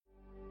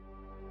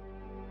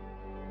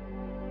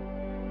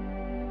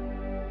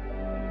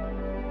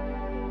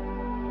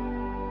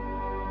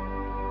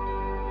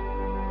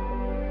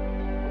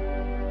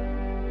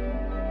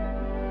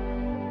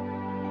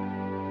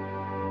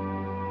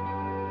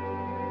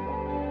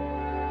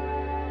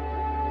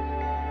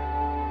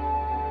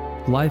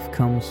Life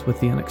comes with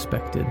the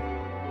unexpected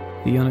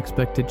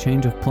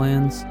change of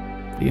plans,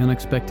 the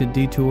unexpected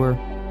detour,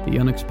 the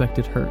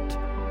unexpected hurt.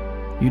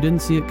 You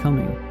didn't see it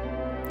coming.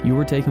 You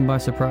were taken by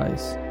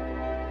surprise.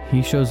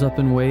 He shows up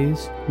in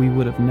ways we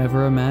would have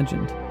never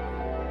imagined.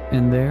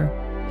 And there,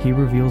 he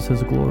reveals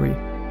his glory.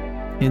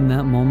 In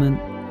that moment,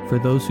 for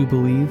those who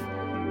believe,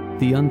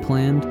 the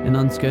unplanned and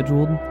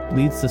unscheduled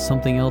leads to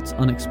something else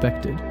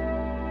unexpected.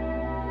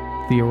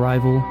 The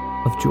arrival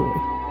of joy.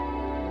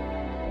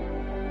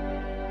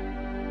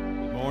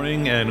 Good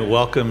morning and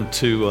welcome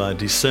to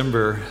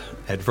December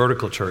at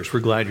Vertical Church. We're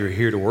glad you're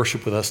here to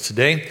worship with us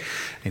today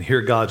and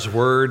hear God's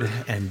word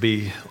and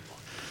be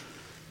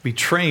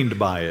trained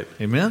by it.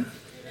 Amen?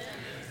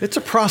 It's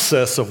a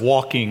process of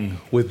walking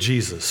with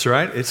Jesus,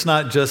 right? It's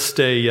not just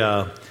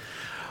a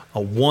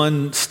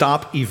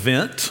one-stop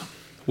event.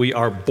 We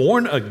are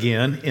born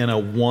again in a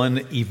one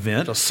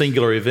event, a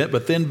singular event,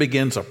 but then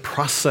begins a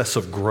process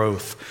of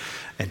growth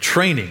and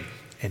training.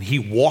 And he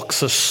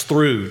walks us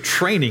through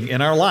training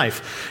in our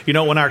life. You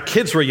know, when our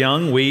kids were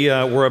young, we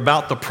were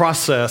about the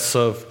process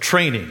of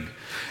training.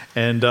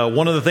 And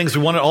one of the things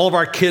we wanted all of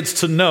our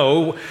kids to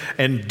know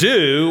and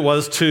do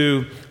was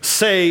to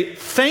say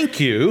thank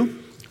you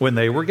when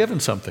they were given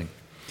something,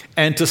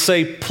 and to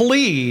say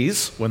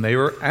please when they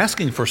were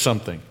asking for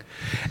something,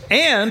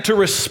 and to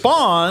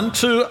respond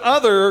to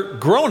other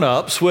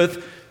grown-ups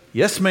with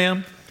yes,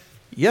 ma'am,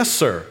 yes,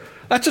 sir.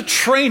 That's a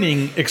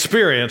training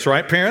experience,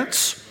 right,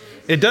 parents?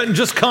 It doesn't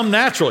just come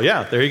natural.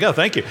 Yeah, there you go.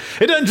 Thank you.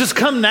 It doesn't just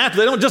come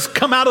natural. They don't just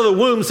come out of the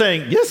womb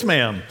saying, yes,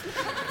 ma'am.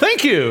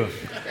 Thank you.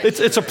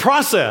 It's a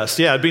process.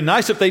 Yeah, it'd be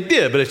nice if they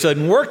did, but it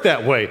doesn't work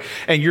that way.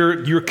 And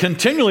you're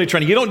continually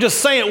training. You don't just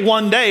say it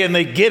one day and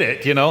they get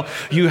it, you know.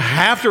 You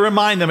have to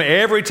remind them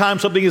every time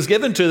something is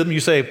given to them,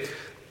 you say,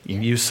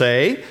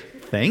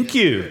 thank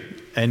you,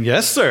 and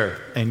yes,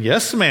 sir, and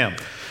yes, ma'am.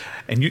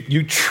 And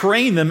you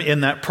train them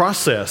in that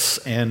process,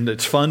 and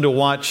it's fun to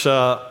watch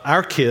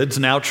our kids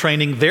now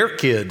training their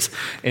kids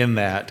in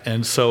that.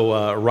 And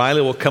so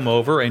Riley will come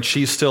over, and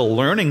she's still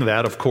learning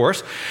that, of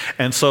course.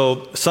 And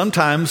so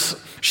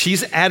sometimes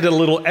she's added a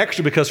little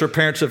extra because her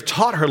parents have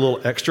taught her a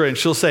little extra, and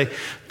she'll say,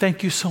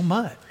 thank you so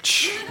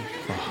much.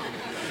 Oh,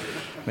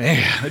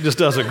 man, it just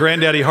does a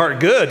granddaddy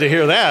heart good to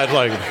hear that.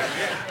 Like,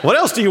 what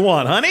else do you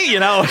want, honey? You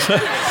know,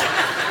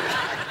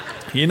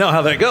 you know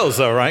how that goes,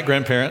 though, right,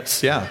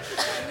 grandparents? Yeah.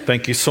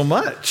 Thank you so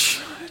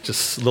much.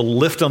 Just a little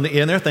lift on the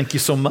end there. Thank you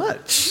so much.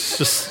 It's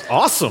just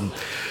awesome.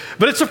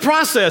 But it's a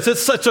process.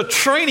 It's such a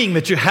training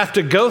that you have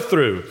to go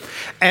through.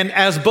 And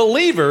as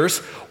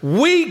believers,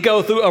 we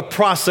go through a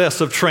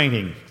process of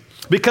training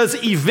because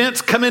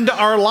events come into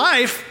our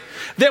life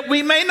that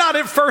we may not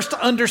at first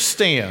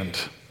understand.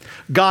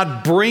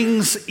 God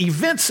brings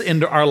events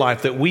into our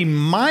life that we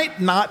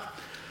might not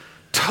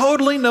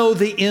totally know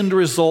the end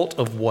result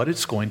of what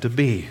it's going to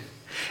be.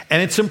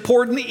 And it's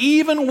important,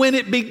 even when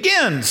it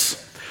begins,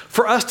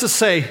 for us to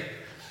say,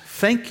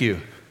 thank you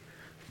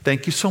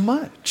so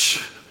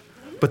much.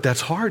 But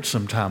that's hard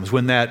sometimes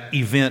when that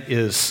event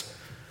is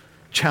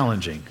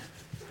challenging,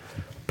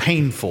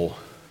 painful,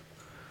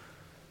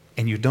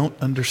 and you don't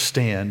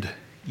understand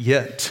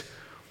yet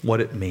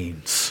what it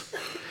means.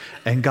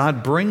 And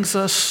God brings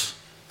us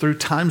through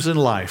times in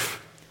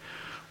life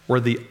where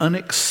the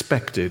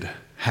unexpected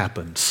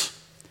happens,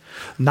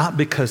 not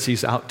because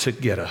He's out to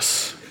get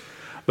us,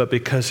 but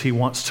because He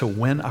wants to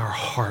win our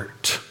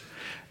heart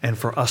and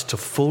for us to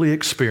fully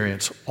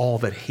experience all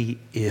that He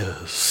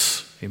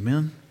is.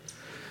 Amen?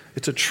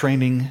 It's a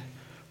training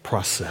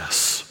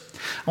process.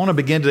 I want to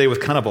begin today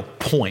with kind of a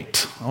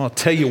point. I want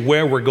to tell you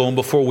where we're going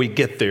before we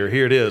get there.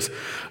 Here it is.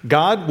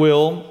 God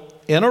will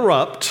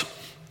interrupt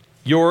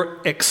your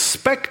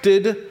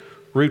expected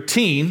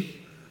routine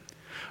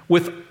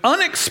with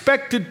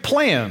unexpected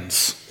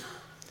plans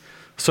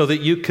so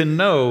that you can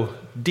know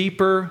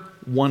deeper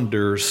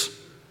wonders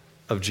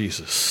of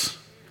Jesus.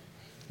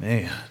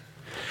 Man,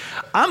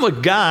 I'm a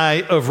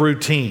guy of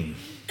routine.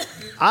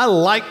 I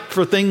like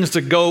for things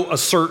to go a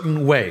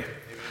certain way.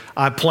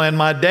 I plan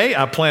my day,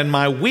 I plan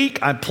my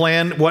week, I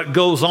plan what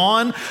goes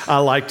on. I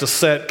like to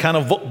set kind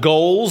of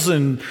goals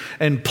and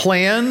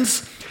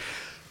plans.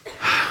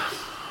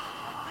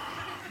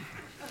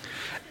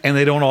 And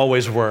they don't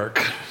always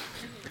work.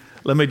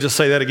 Let me just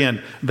say that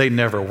again. They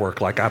never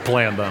work like I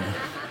planned them.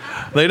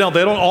 They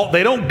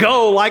don't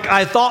go like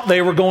I thought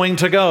they were going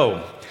to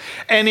go.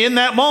 And in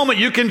that moment,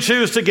 you can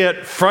choose to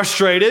get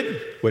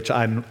frustrated, which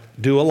I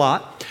do a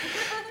lot,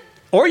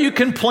 or you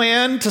can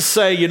plan to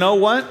say, you know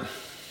what?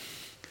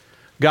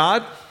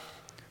 God,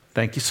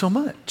 thank you so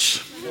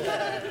much.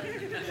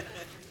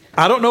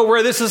 I don't know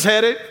where this is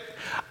headed.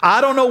 I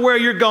don't know where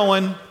you're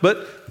going,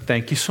 but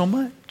thank you so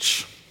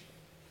much.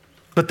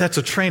 But that's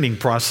a training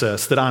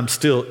process that I'm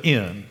still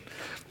in.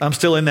 I'm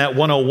still in that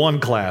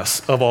 101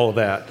 class of all of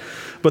that.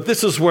 But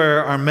this is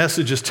where our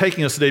message is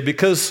taking us today,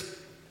 because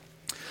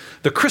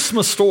the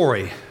Christmas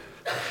story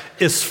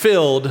is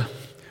filled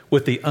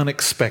with the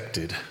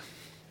unexpected.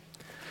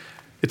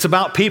 It's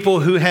about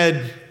people who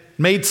had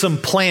made some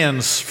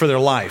plans for their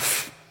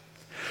life.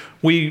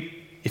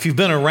 If you've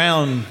been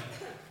around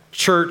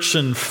church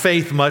and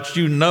faith much,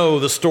 you know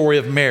the story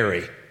of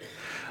Mary,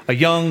 a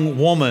young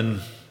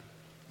woman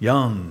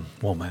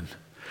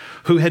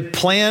who had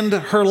planned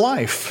her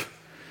life.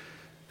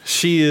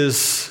 She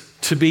is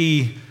to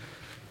be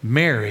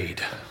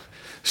married.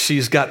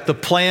 She's got the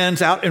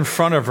plans out in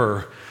front of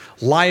her.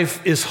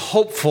 Life is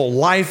hopeful.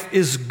 Life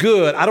is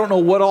good. I don't know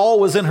what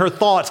all was in her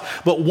thoughts,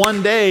 but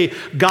one day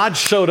God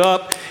showed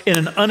up in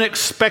an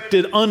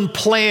unexpected,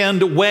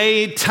 unplanned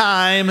way,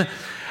 time,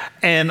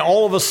 and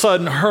all of a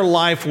sudden her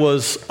life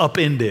was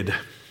upended.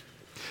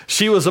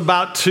 She was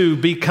about to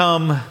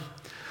become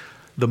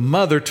the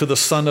mother to the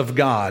Son of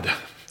God.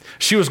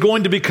 She was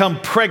going to become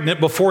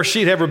pregnant before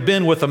she'd ever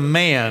been with a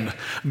man.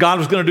 God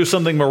was going to do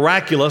something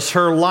miraculous.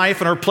 Her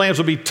life and her plans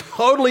would be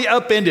totally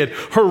upended.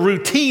 Her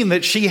routine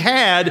that she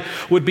had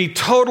would be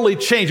totally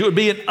changed. It would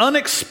be an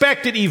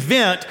unexpected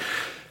event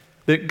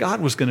that God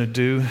was going to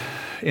do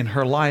in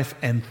her life.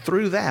 And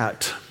through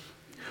that,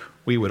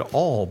 we would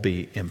all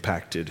be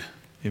impacted.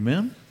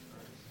 Amen?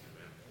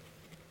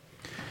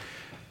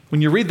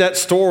 When you read that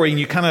story and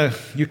you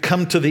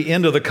come to the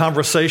end of the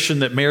conversation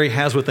that Mary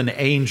has with an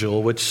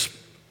angel, which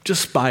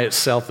just by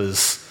itself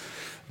is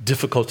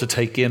difficult to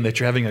take in, that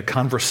you're having a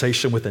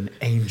conversation with an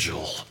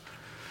angel.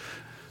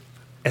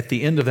 At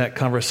the end of that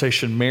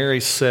conversation,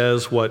 Mary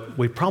says what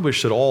we probably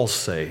should all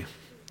say.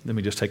 Let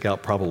me just take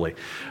out probably.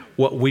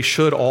 What we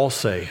should all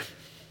say.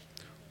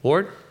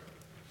 Lord,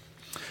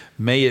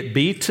 may it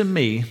be to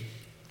me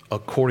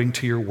according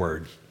to your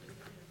word.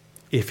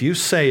 If you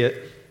say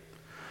it,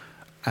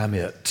 I'm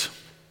it.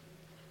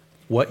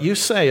 What you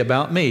say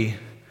about me,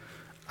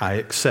 I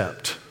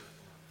accept.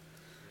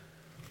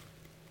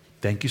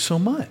 Thank you so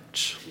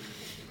much.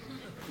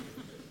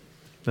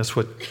 That's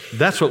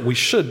what we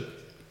should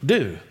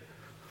do,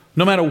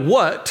 no matter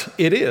what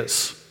it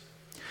is.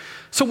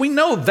 So we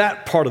know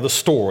that part of the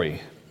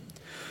story.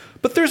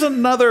 But there's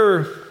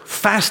another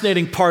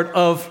fascinating part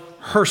of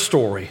her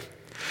story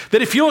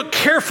that, if you look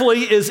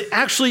carefully, is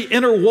actually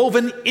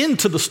interwoven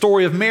into the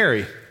story of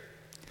Mary.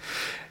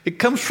 It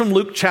comes from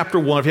Luke chapter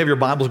 1. If you have your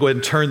Bibles, go ahead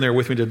and turn there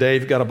with me today.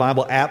 If you've got a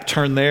Bible app,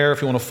 turn there.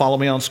 If you want to follow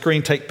me on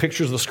screen, take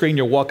pictures of the screen,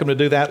 you're welcome to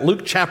do that.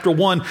 Luke chapter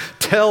 1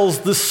 tells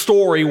this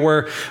story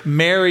where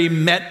Mary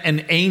met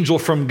an angel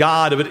from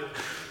God.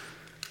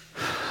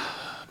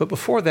 But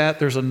before that,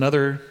 there's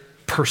another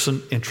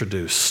person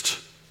introduced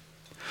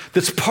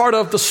that's part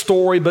of the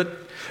story, but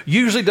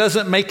usually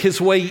doesn't make his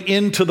way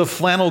into the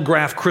flannel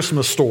graph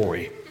Christmas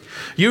story.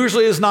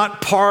 Usually is not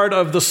part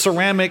of the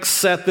ceramic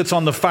set that's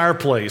on the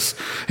fireplace.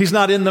 He's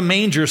not in the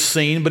manger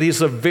scene, but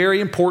he's a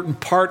very important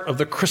part of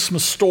the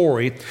Christmas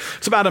story.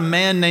 It's about a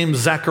man named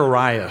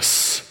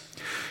Zacharias.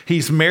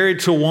 He's married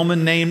to a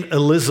woman named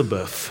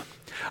Elizabeth.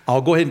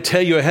 I'll go ahead and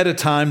tell you ahead of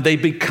time, they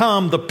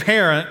become the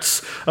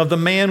parents of the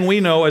man we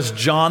know as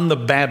John the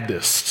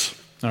Baptist.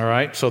 All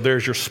right, so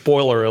there's your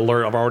spoiler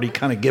alert. I've already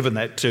kind of given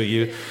that to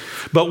you.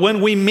 But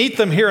when we meet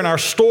them here in our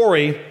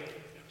story,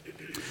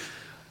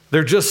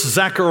 they're just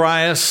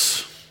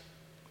Zacharias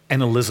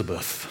and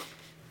Elizabeth.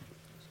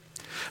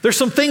 There's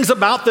some things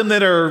about them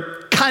that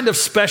are kind of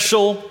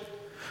special,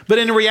 but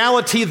in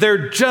reality,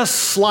 they're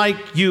just like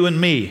you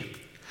and me.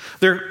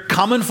 They're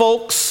common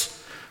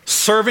folks,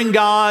 serving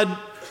God,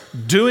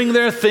 doing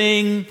their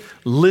thing,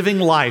 living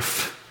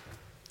life,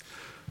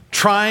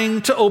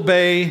 trying to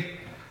obey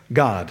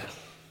God.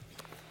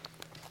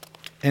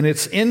 And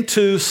it's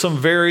into some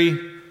very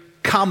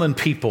common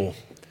people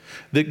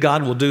that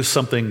God will do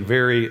something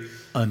very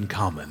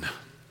uncommon.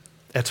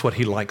 That's what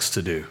he likes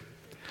to do.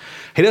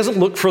 He doesn't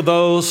look for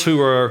those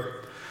who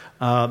are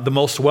the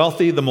most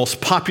wealthy, the most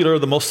popular,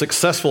 the most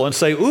successful and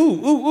say,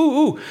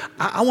 ooh,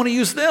 I want to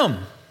use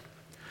them.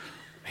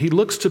 He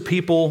looks to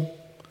people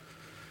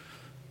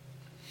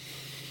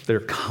that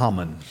are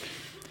common,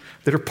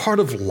 that are part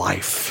of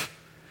life,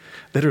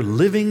 that are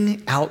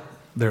living out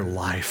their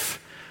life.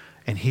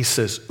 And he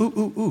says,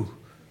 ooh,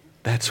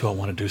 that's who I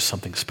want to do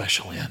something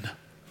special in.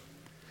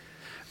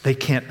 They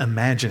can't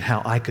imagine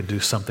how I could do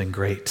something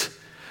great,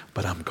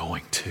 but I'm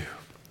going to.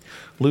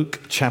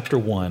 Luke chapter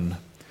 1,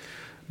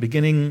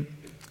 beginning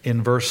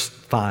in verse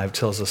 5,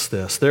 tells us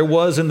this. There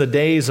was in the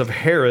days of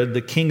Herod,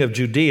 the king of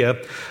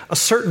Judea, a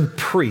certain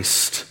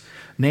priest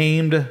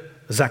named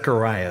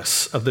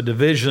Zacharias of the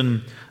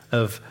division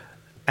of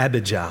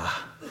Abijah.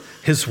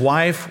 His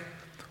wife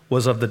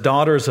was of the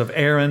daughters of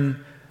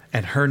Aaron,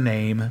 and her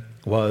name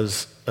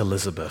was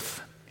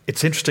Elizabeth.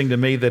 It's interesting to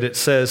me that it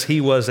says he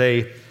was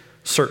a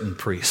certain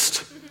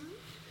priest.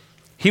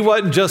 He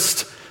wasn't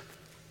just,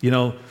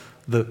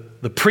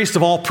 the priest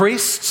of all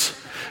priests.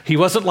 He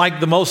wasn't like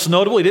the most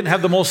notable. He didn't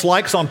have the most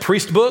likes on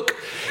Priest Book.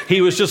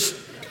 He was just,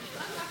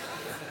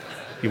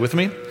 you with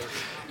me?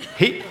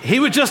 He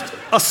was just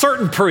a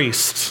certain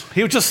priest.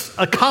 He was just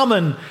a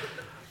common,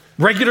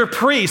 regular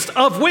priest,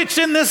 of which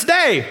in this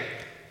day,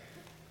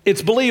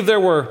 it's believed there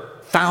were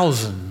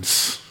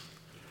thousands.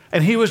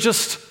 And he was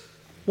just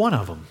one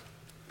of them.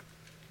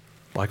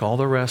 Like all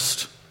the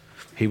rest,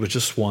 he was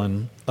just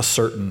one, a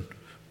certain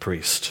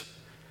priest.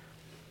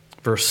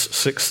 Verse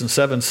 6 and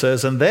 7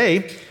 says, and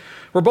they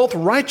were both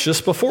righteous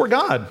before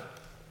God,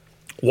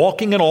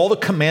 walking in all the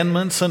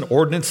commandments and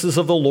ordinances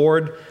of the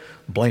Lord,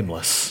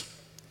 blameless.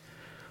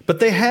 But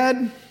they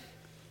had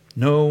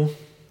no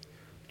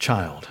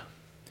child,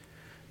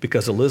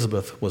 because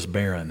Elizabeth was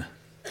barren,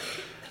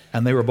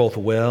 and they were both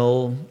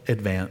well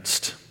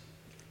advanced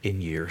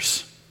in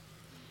years.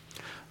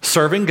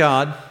 Serving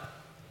God,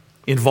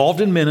 involved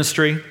in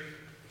ministry,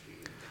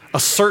 a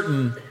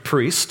certain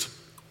priest,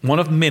 one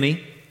of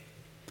many.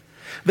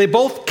 They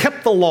both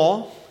kept the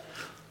law,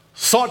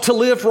 sought to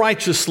live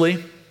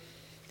righteously,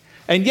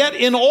 and yet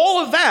in all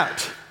of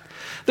that,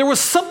 there was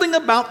something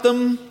about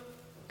them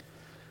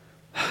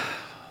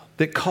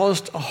that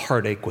caused a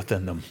heartache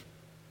within them.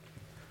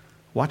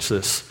 Watch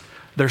this.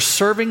 They're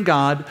serving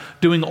God,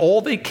 doing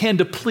all they can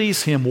to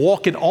please Him,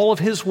 walk in all of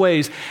His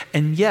ways,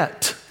 and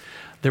yet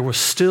there was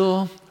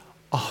still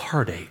a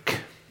heartache.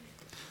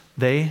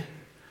 They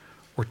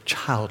were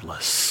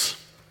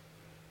childless.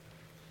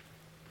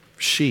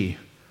 She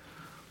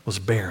was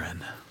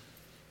barren.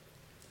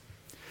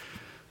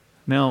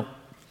 Now,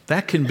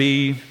 that can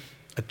be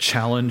a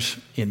challenge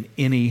in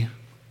any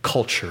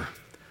culture.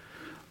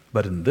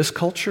 But in this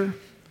culture,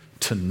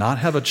 to not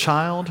have a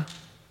child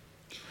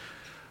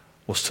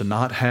was to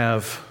not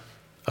have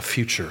a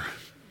future,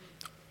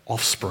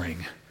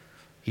 offspring,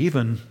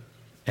 even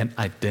an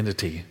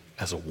identity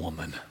as a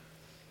woman.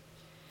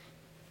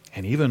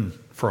 And even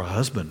for a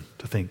husband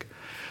to think,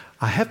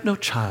 I have no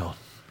child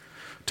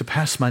to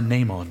pass my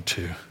name on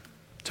to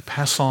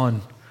pass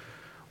on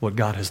what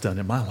God has done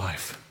in my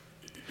life.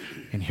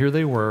 And here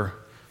they were,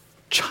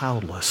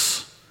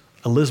 childless.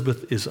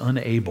 Elizabeth is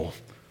unable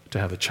to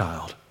have a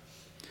child.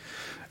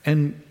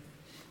 And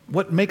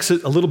what makes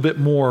it a little bit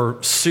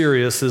more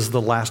serious is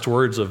the last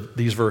words of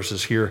these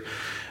verses here.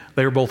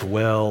 They were both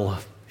well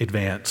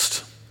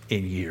advanced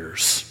in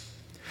years.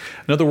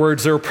 In other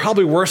words, there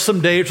probably were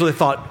some days where they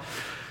thought,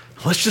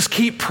 let's just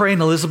keep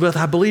praying, Elizabeth.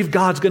 I believe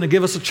God's going to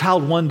give us a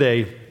child one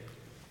day.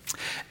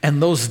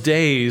 And those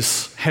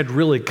days had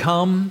really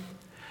come,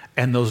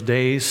 and those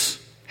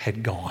days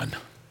had gone.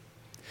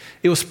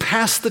 It was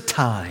past the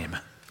time.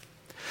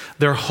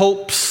 Their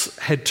hopes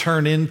had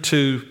turned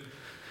into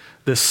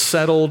this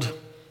settled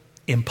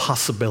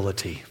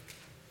impossibility.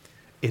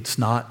 It's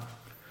not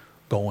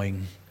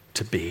going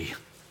to be.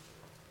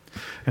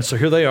 And so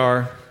here they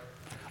are,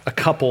 a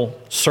couple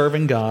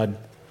serving God,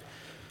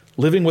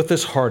 living with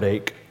this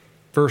heartache.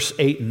 Verse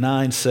 8 and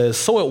 9 says,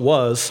 so it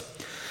was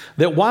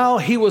that while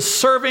he was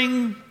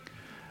serving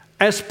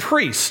as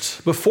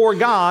priest before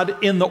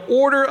God in the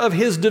order of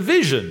his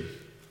division,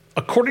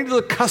 according to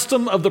the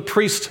custom of the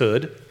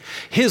priesthood,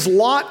 his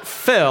lot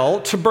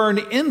fell to burn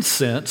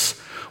incense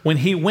when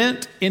he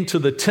went into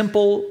the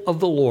temple of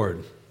the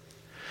Lord.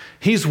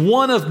 He's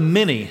one of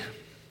many,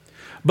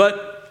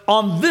 but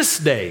on this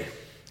day,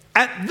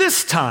 at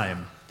this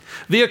time,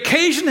 the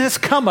occasion has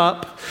come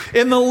up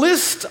in the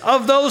list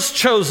of those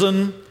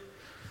chosen.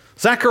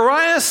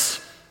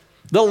 Zacharias,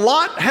 the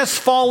lot has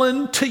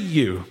fallen to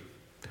you.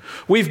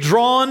 We've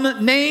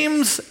drawn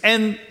names,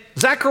 and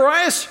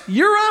Zacharias,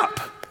 you're up.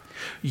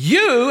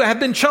 You have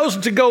been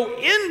chosen to go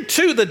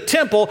into the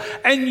temple,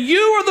 and you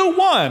are the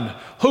one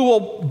who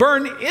will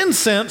burn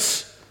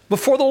incense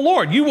before the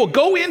Lord. You will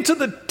go into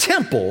the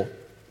temple,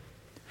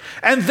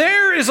 and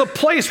there is a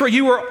place where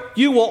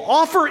you will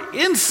offer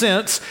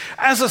incense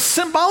as a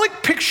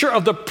symbolic picture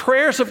of the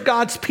prayers of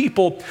God's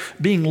people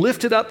being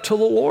lifted up to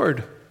the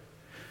Lord.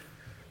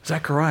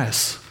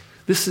 Zacharias,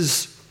 this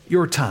is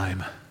your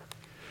time.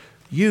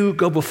 You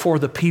go before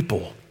the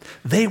people.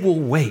 They will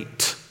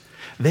wait.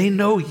 They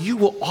know you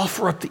will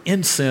offer up the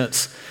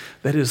incense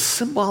that is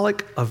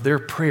symbolic of their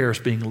prayers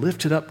being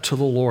lifted up to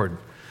the Lord.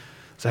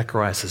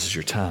 Zacharias, this is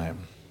your time.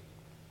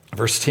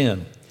 Verse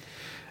 10,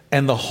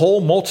 and the whole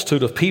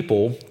multitude of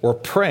people were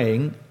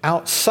praying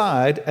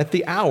outside at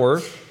the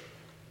hour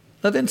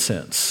of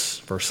incense.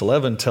 Verse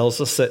 11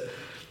 tells us that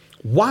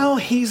while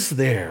he's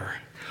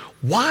there,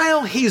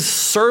 while he's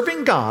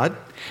serving God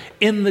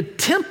in the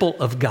temple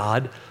of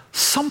God,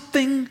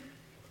 something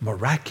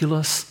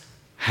miraculous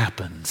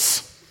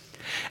happens.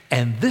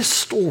 And this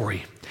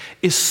story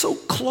is so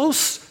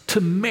close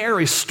to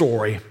Mary's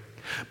story,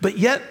 but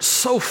yet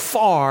so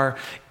far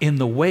in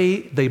the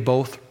way they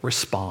both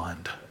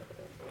respond.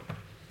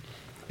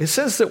 It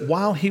says that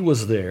while he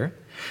was there,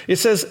 it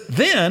says,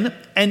 then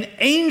an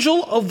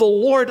angel of the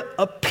Lord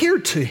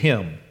appeared to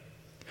him,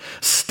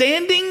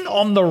 standing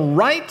on the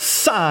right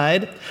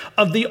side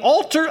of the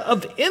altar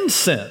of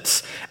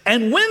incense.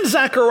 And when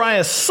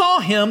Zacharias saw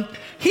him,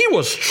 he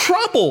was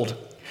troubled,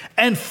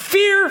 and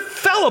fear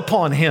fell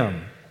upon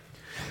him.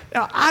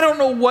 Now, I don't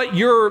know what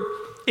your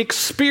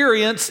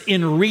experience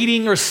in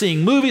reading or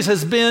seeing movies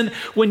has been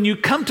when you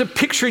come to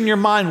picture in your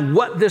mind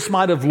what this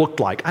might have looked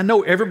like. I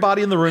know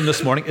everybody in the room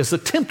this morning is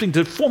attempting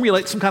to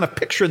formulate some kind of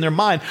picture in their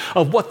mind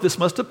of what this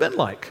must have been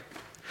like.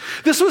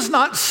 This was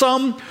not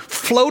some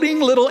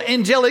floating little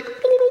angelic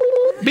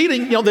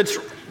beating, that's,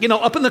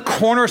 up in the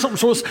corner or something.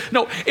 So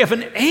no, if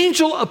an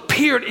angel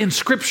appeared in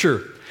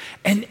Scripture,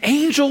 an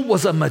angel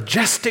was a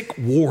majestic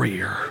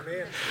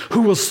warrior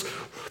who was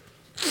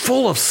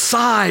full of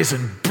size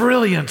and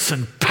brilliance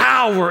and power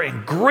power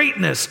and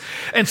greatness.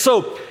 And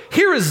so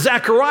here is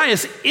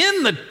Zacharias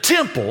in the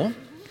temple,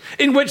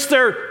 in which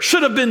there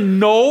should have been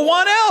no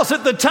one else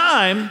at the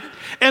time.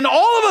 And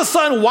all of a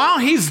sudden, while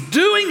he's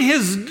doing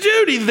his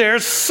duty there,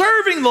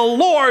 serving the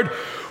Lord,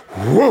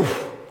 whoo,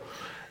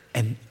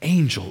 an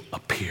angel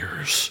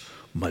appears,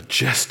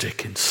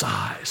 majestic in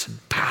size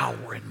and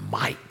power and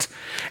might.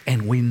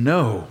 And we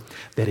know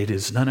that it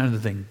is none other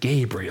than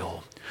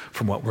Gabriel,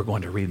 from what we're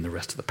going to read in the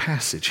rest of the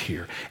passage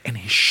here. And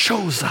he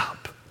shows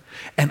up.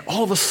 And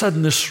all of a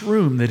sudden, this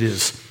room that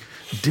is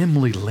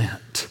dimly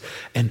lit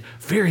and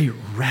very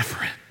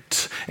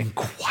reverent and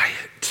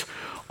quiet,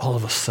 all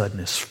of a sudden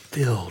is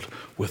filled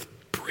with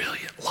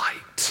brilliant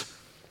light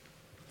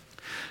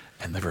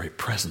and the very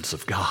presence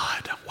of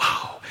God.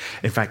 Wow.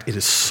 In fact, it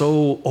is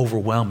so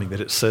overwhelming that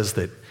it says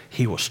that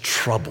he was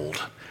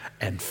troubled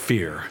and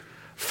fear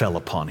fell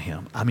upon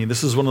him. I mean,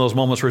 this is one of those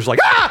moments where he's like,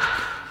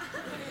 ah!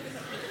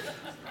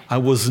 I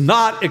was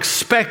not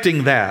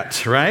expecting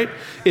that, right?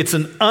 It's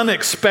an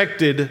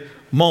unexpected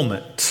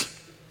moment.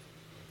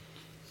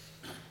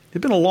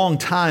 It's been a long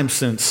time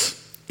since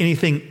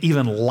anything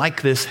even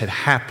like this had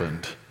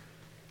happened.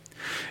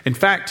 In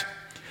fact,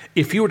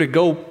 if you were to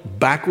go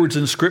backwards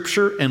in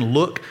Scripture and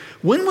look,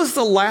 when was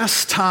the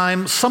last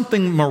time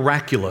something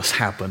miraculous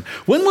happened?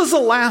 When was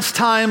the last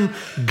time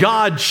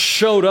God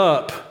showed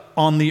up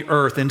on the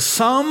earth in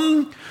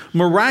some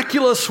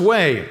miraculous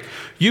way?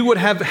 You would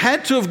have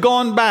had to have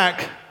gone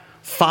back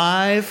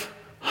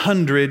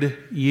 500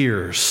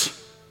 years.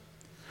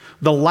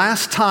 The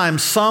last time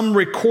some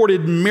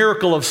recorded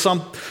miracle of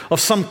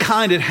some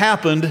kind had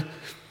happened,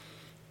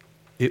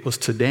 it was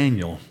to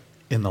Daniel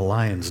in the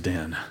lion's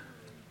den.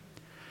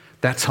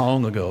 That's how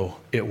long ago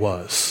it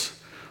was.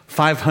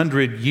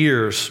 500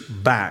 years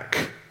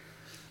back.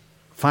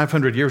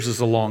 500 years is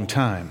a long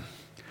time.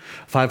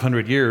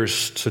 500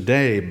 years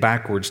today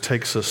backwards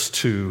takes us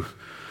to,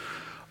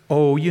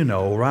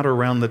 right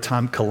around the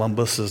time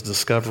Columbus is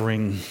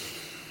discovering.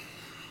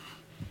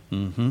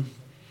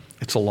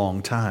 It's a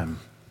long time.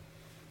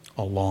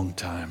 A long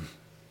time.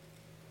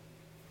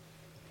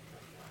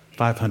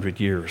 500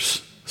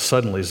 years.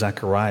 Suddenly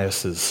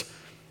Zacharias is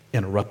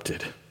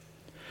interrupted.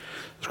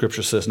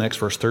 Scripture says next,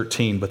 verse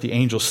 13, but the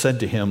angel said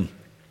to him,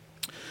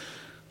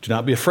 do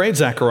not be afraid,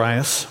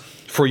 Zacharias,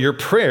 for your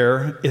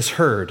prayer is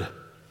heard,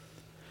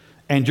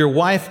 and your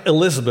wife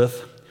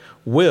Elizabeth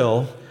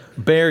will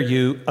bear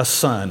you a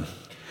son,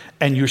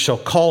 and you shall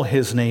call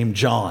his name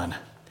John,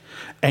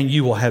 and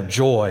you will have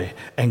joy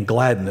and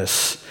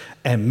gladness,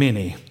 and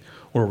many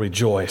will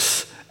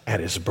rejoice at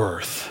his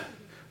birth.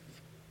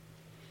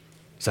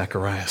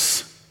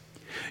 Zacharias,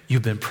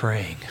 you've been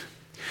praying.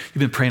 You've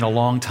been praying a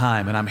long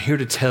time, and I'm here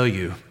to tell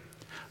you,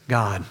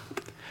 God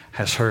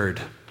has heard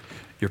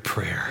your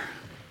prayer.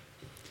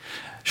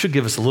 Should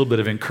give us a little bit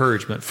of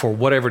encouragement for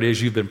whatever it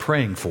is you've been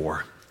praying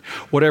for.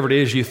 Whatever it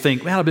is you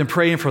think, man, I've been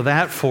praying for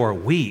that for a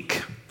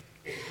week.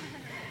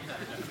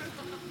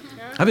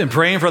 I've been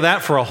praying for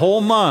that for a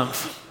whole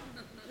month.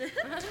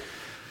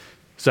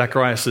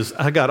 Zacharias says,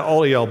 I got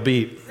all of y'all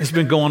beat. It's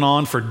been going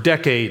on for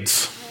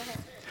decades.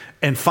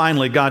 And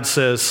finally, God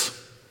says,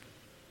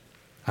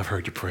 I've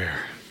heard your prayer.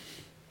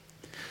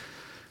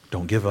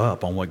 Don't give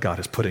up on what God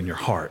has put in your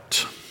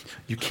heart.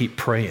 You keep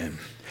praying.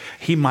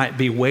 He might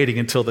be waiting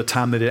until the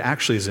time that it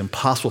actually is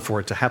impossible for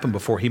it to happen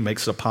before he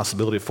makes it a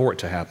possibility for it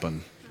to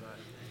happen.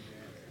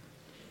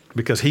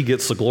 Because he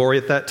gets the glory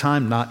at that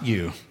time, not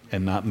you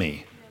and not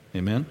me.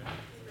 Amen?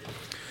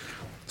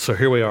 So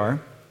here we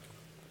are.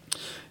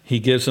 He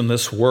gives him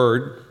this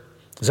word.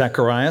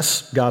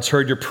 Zacharias, God's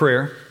heard your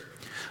prayer.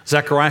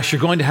 Zacharias,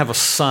 you're going to have a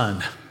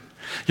son.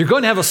 You're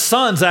going to have a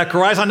son,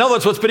 Zacharias. I know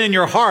that's what's been in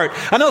your heart.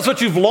 I know that's what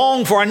you've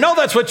longed for. I know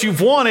that's what you've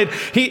wanted.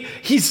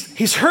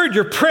 He's heard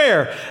your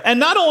prayer. And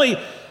not only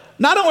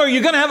are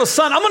you going to have a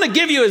son, I'm going to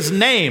give you his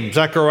name,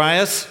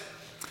 Zacharias.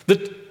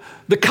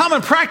 The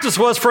common practice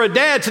was for a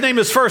dad to name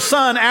his first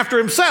son after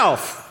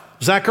himself,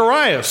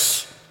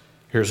 Zacharias.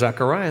 Here's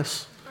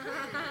Zacharias.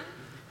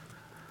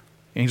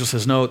 The angel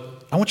says, no,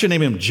 I want you to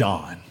name him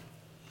John.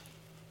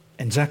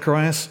 And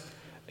Zacharias,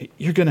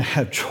 you're going to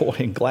have joy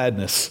and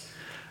gladness.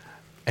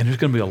 And there's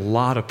going to be a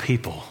lot of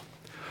people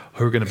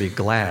who are going to be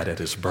glad at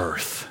his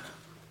birth.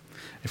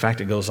 In fact,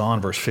 it goes on,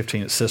 verse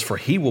 15, it says, for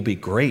he will be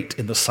great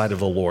in the sight of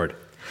the Lord,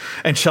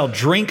 and shall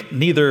drink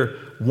neither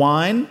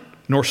wine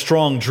nor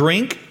strong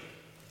drink.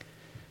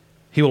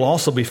 He will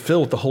also be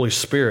filled with the Holy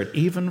Spirit,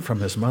 even from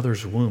his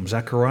mother's womb.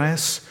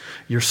 Zacharias,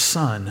 your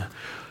son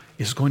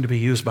is going to be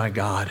used by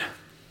God.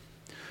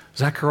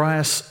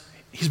 Zacharias,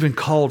 he's been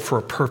called for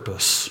a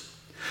purpose.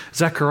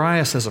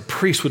 Zacharias, as a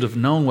priest, would have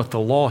known what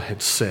the law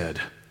had said.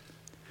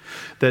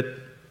 That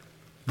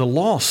the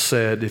law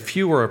said if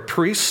you were a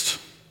priest,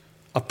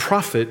 a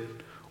prophet,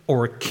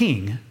 or a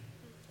king,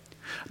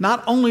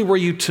 not only were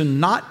you to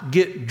not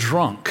get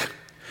drunk,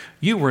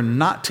 you were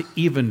not to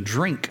even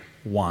drink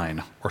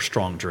wine or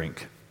strong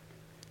drink.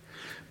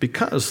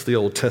 Because the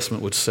Old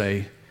Testament would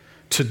say,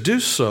 to do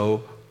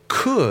so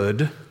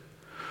could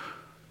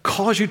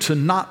cause you to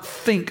not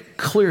think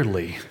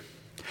clearly,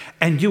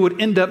 and you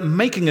would end up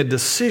making a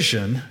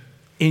decision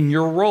in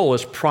your role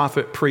as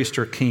prophet, priest,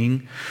 or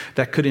king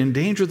that could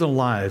endanger the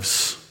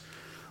lives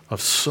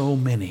of so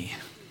many.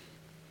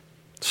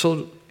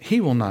 So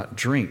he will not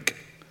drink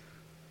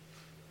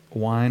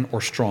wine or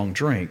strong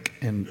drink.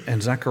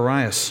 And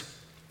Zacharias,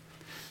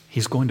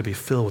 he's going to be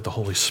filled with the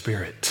Holy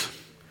Spirit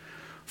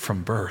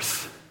from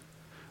birth.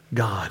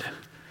 God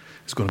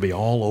is going to be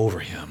all over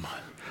him.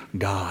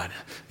 God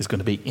is going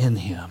to be in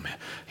him.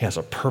 He has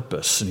a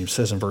purpose. And he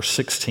says in verse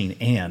 16,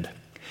 and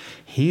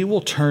he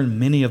will turn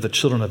many of the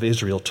children of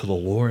Israel to the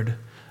Lord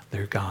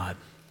their God.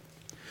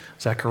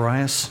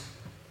 Zacharias,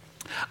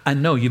 I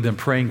know you've been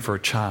praying for a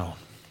child.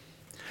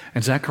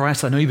 And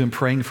Zacharias, I know you've been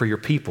praying for your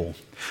people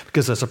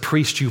because as a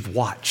priest, you've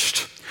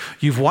watched.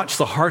 You've watched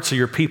the hearts of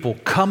your people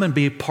come and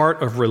be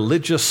part of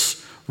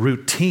religious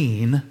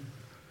routine,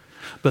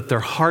 but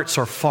their hearts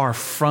are far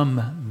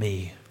from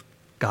me.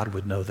 God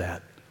would know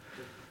that.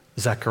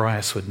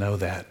 Zacharias would know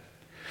that.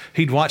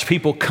 He'd watch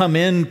people come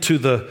into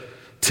the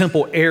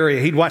temple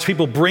area. He'd watch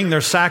people bring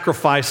their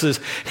sacrifices.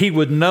 He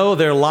would know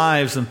their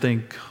lives and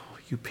think, oh,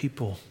 you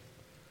people,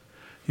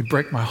 you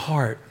break my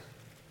heart.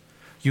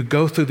 You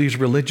go through these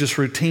religious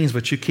routines,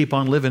 but you keep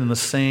on living in the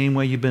same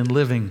way you've been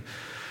living.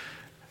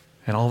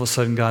 And all of a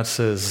sudden God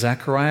says,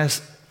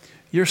 Zacharias,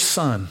 your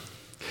son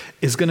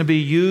is going to be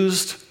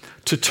used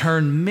to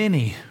turn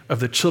many of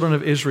the children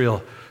of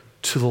Israel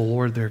to the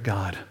Lord their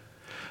God.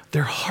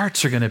 Their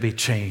hearts are going to be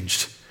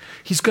changed.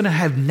 He's going to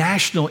have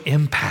national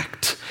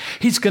impact.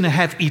 He's going to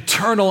have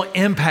eternal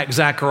impact,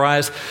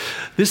 Zacharias.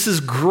 This is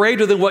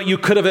greater than what you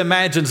could have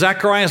imagined.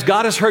 Zacharias,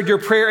 God has heard your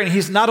prayer, and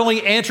he's not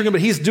only answering it, but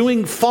he's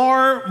doing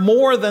far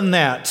more than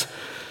that.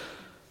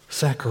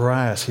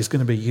 Zacharias, he's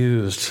going to be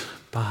used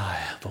by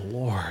the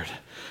Lord.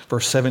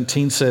 Verse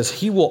 17 says,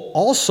 he will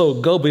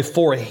also go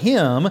before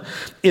him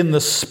in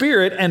the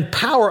spirit and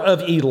power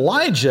of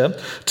Elijah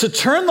to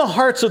turn the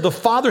hearts of the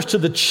fathers to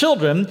the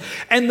children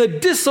and the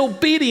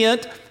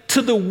disobedient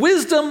to the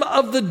wisdom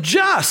of the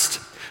just,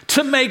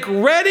 to make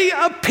ready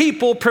a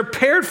people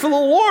prepared for the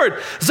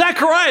Lord.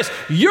 Zacharias,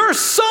 your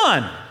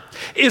son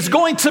is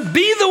going to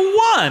be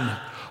the one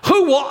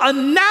who will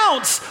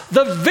announce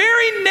the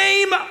very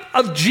name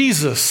of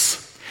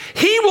Jesus.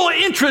 He will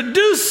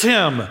introduce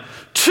him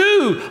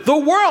to the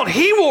world.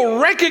 He will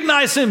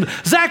recognize him.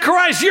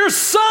 Zacharias, your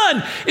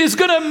son is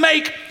going to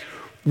make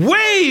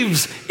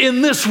waves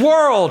in this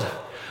world.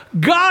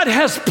 God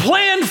has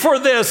planned for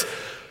this.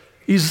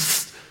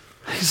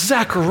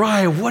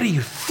 Zechariah, what do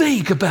you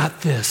think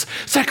about this?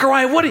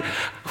 Zechariah, what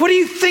do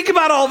you think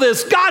about all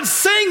this? God's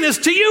saying this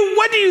to you.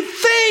 What do you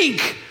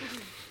think?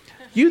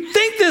 You'd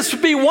think this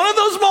would be one of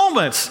those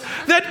moments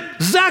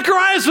that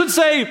Zacharias would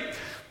say,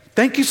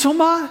 thank you so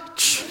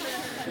much.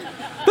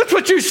 That's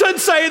what you should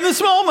say in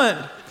this moment.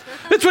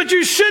 That's what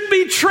you should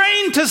be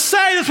trained to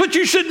say. That's what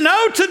you should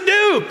know to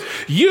do.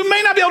 You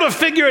may not be able to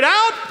figure it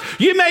out.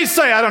 You may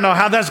say, I don't know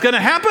how that's going to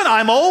happen.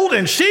 I'm old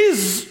and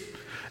she's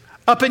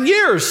up in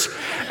years.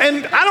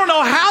 And I don't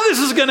know how this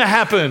is going to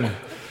happen.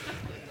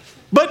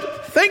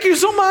 But thank you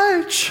so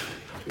much.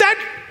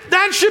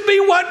 That should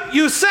be what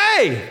you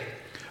say.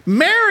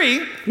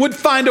 Mary would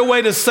find a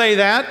way to say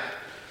that.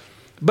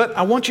 But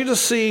I want you to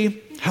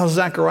see how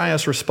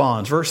Zacharias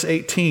responds. Verse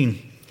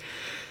 18.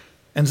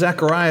 And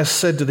Zacharias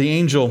said to the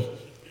angel,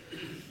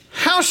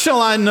 how shall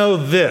I know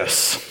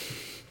this?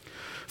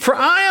 For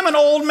I am an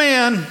old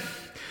man,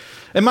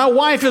 and my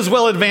wife is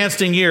well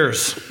advanced in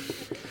years.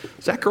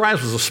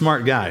 Zacharias was a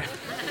smart guy,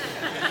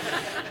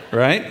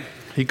 right?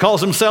 He calls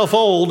himself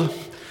old,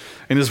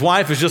 and his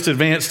wife is just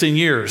advanced in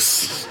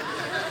years.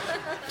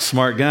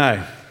 Smart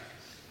guy.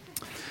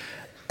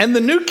 And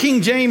the New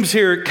King James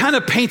here kind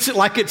of paints it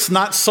like it's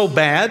not so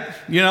bad.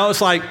 You know,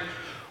 it's like,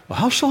 well,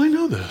 how shall I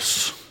know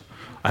this?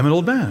 I'm an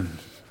old man.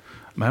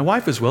 My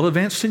wife is well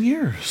advanced in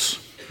years.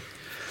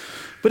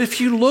 But if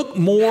you look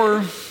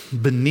more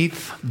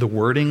beneath the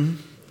wording,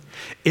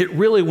 it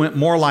really went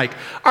more like,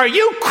 are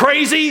you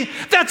crazy?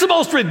 That's the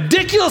most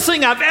ridiculous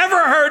thing I've ever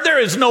heard. There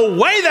is no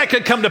way that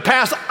could come to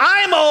pass.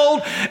 I'm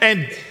old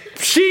and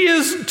she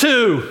is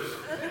too.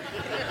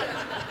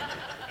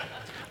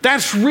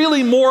 That's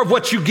really more of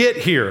what you get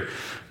here.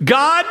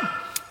 God,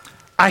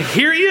 I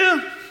hear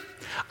you.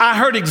 I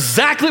heard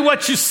exactly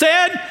what you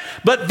said,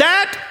 but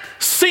that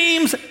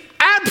seems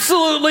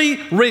absolutely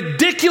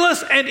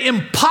ridiculous and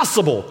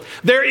impossible.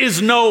 There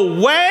is no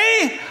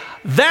way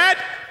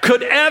that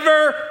could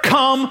ever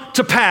come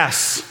to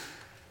pass.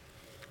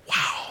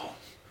 Wow.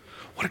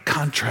 What a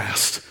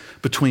contrast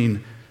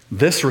between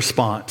this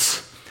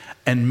response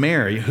and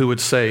Mary, who would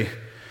say,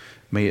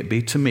 may it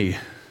be to me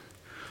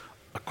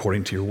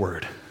according to your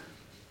word.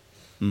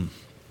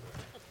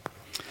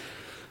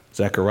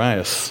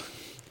 Zacharias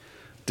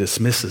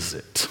dismisses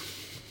it.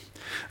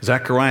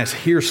 Zacharias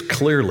hears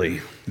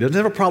clearly. He doesn't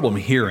have a problem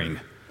hearing,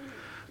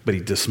 but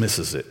he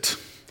dismisses it.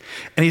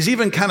 And he's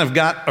even kind of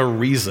got a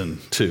reason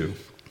to.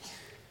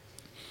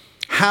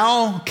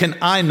 How can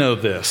I know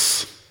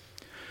this?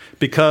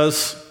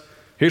 Because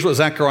here's what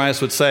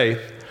Zacharias would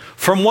say.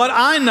 From what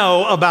I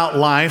know about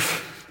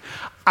life,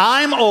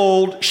 I'm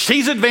old,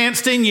 she's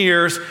advanced in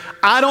years,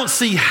 I don't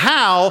see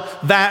how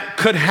that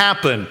could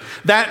happen.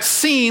 That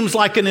seems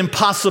like an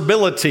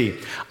impossibility.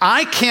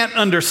 I can't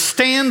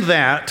understand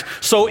that,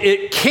 so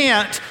it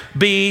can't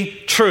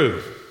be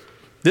true.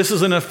 This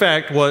is in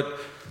effect what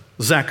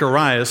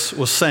Zacharias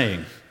was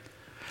saying.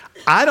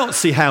 I don't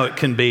see how it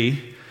can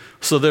be,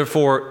 so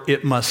therefore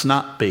it must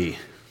not be.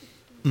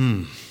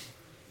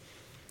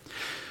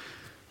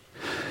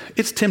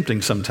 It's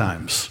tempting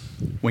sometimes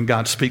when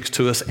God speaks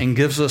to us and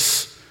gives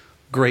us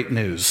great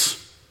news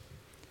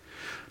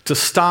to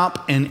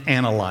stop and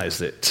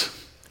analyze it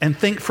and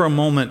think for a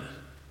moment,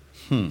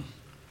 well,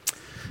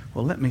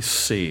 let me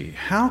see.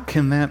 How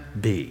can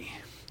that be?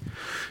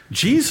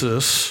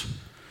 Jesus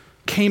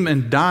came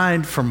and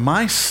died for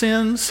my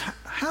sins.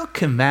 How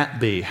can that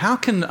be? How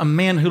can a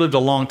man who lived a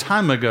long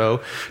time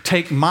ago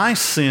take my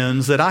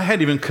sins that I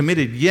hadn't even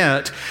committed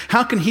yet?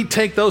 How can he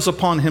take those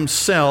upon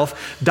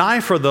himself, die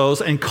for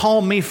those, and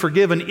call me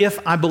forgiven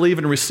if I believe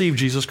and receive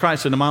Jesus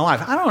Christ into my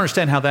life? I don't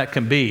understand how that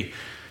can be.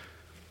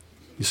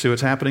 You see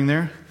what's happening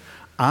there?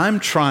 I'm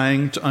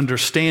trying to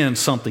understand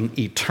something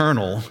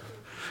eternal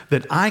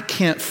that I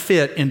can't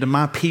fit into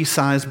my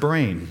pea-sized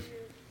brain.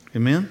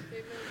 Amen?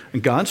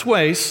 And God's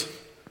ways,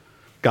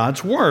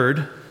 God's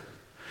word,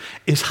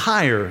 is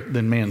higher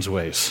than man's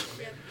ways.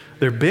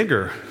 They're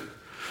bigger.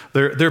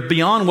 They're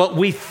beyond what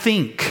we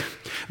think.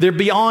 They're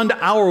beyond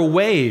our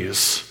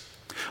ways.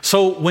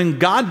 So when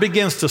God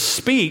begins to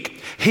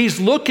speak,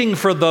 he's looking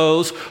for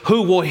those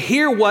who will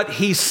hear what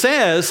he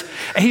says.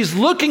 And he's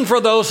looking for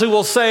those who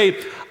will say,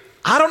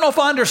 I don't know if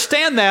I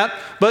understand that,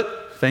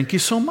 but thank you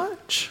so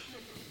much.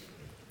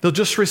 They'll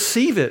just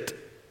receive it.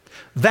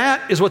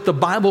 That is what the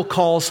Bible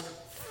calls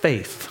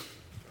faith.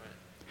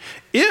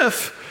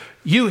 If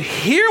you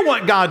hear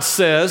what God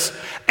says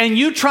and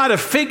you try to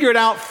figure it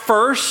out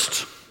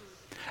first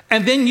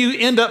and then you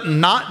end up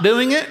not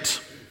doing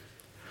it,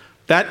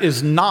 that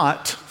is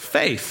not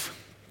faith.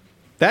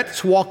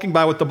 That's walking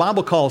by what the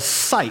Bible calls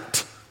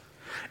sight.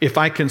 If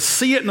I can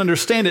see it and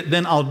understand it,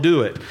 then I'll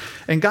do it.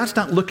 And God's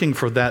not looking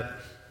for that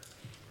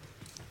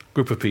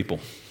group of people.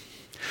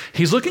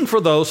 He's looking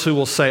for those who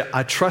will say,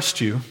 I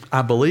trust you,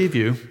 I believe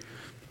you,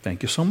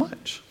 thank you so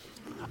much.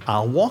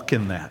 I'll walk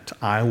in that.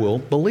 I will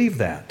believe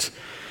that.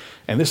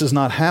 And this is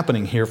not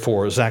happening here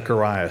for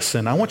Zacharias.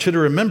 And I want you to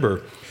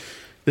remember,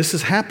 this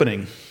is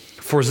happening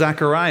for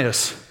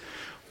Zacharias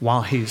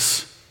while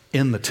he's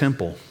in the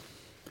temple.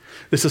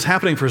 This is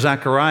happening for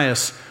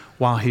Zacharias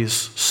while he's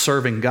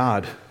serving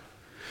God.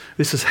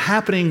 This is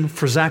happening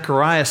for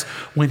Zacharias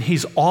when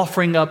he's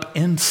offering up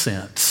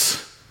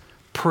incense,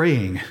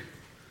 praying,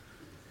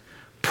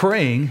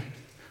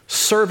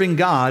 serving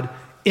God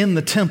in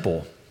the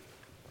temple.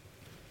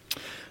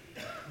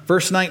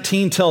 Verse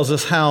 19 tells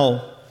us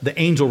how the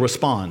angel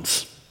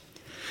responds.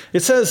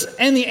 It says,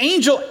 and the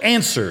angel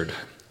answered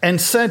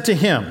and said to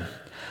him,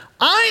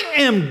 I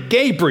am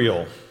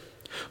Gabriel,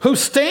 who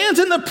stands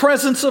in the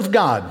presence of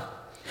God,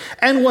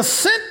 and was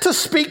sent to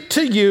speak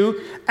to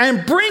you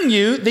and bring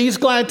you these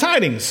glad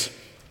tidings.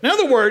 In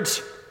other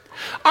words,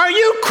 are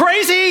you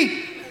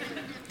crazy?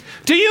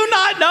 Do you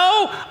not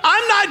know?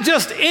 I'm not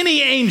just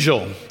any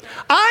angel.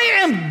 I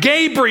am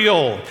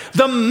Gabriel,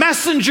 the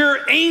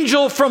messenger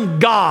angel from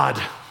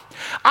God.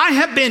 I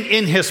have been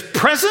in his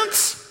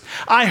presence.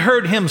 I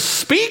heard him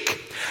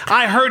speak.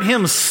 I heard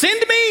him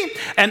send me,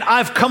 and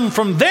I've come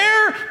from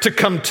there to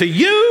come to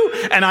you,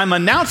 and I'm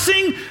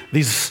announcing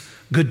these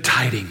good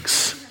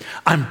tidings.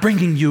 I'm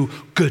bringing you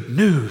good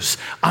news.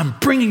 I'm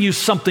bringing you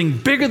something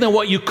bigger than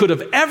what you could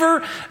have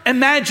ever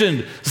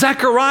imagined.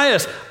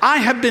 Zacharias, I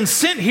have been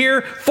sent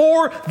here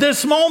for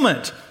this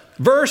moment.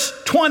 Verse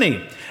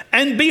 20,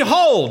 and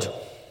behold,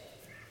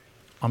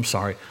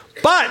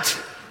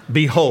 but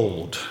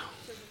behold,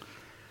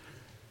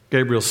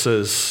 Gabriel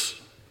says,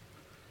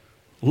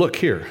 look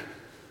here,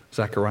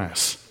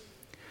 Zacharias,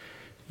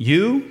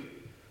 you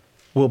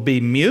will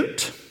be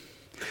mute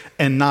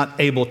and not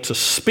able to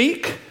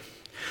speak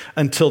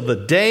until the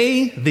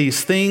day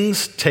these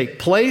things take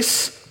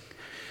place,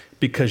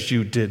 because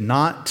you did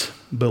not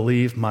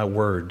believe my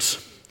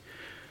words,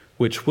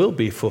 which will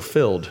be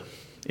fulfilled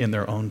in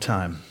their own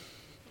time.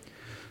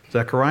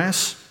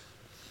 Zacharias,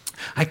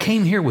 I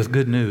came here with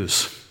good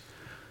news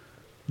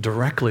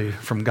directly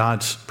from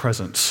God's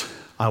presence.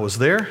 I was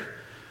there,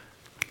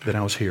 then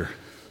I was here.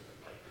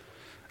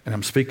 And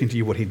I'm speaking to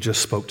you what he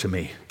just spoke to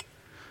me.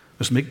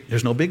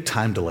 There's no big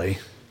time delay.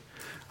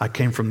 I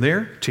came from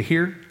there to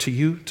here to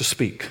you to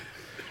speak.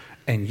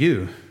 And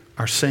you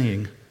are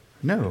saying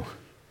no.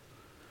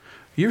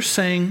 You're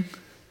saying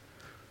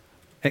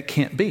it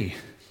can't be.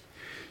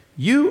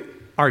 You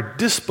are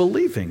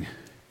disbelieving.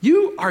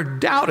 You are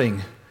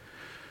doubting.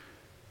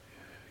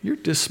 You're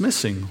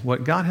dismissing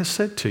what God has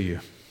said to you.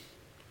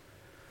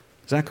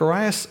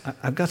 Zacharias,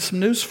 I've got some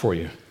news for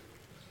you.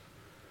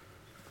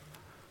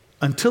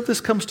 Until this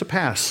comes to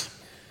pass,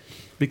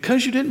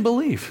 because you didn't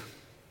believe,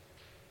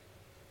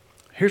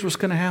 here's what's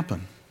going to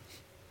happen.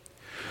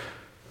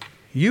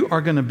 You are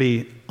going to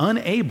be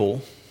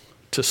unable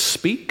to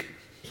speak,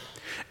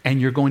 and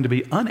you're going to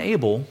be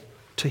unable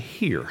to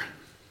hear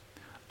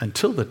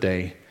until the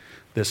day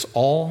this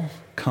all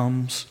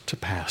comes to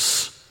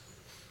pass.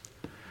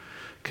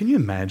 Can you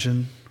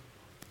imagine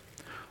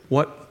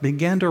what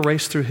began to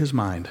race through his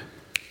mind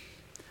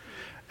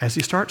as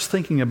he starts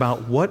thinking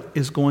about what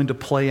is going to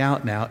play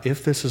out now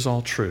if this is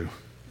all true?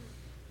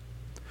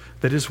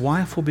 That his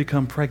wife will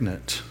become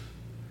pregnant.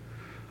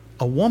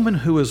 A woman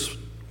who is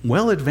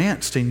well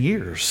advanced in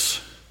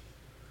years,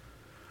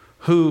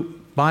 who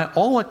by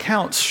all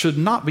accounts should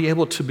not be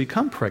able to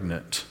become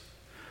pregnant,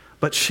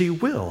 but she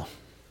will.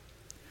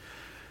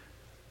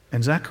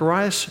 And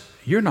Zacharias,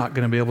 you're not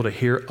going to be able to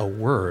hear a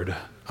word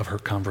of her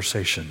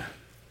conversation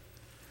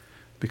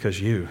because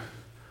you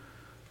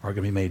are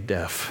going to be made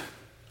deaf.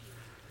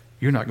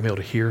 You're not going to be able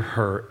to hear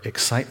her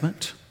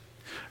excitement.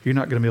 You're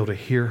not going to be able to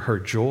hear her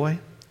joy.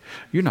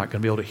 You're not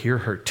going to be able to hear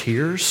her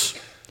tears.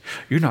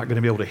 You're not going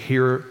to be able to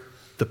hear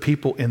the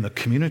people in the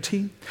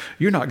community.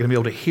 You're not going to be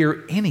able to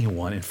hear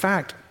anyone. In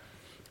fact,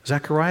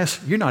 Zacharias,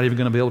 you're not even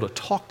going to be able to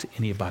talk to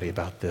anybody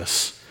about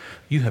this.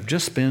 You have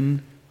just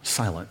been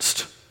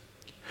silenced.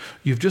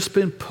 You've just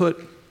been put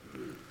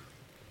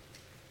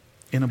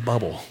in a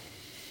bubble.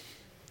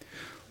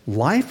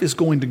 Life is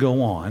going to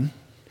go on.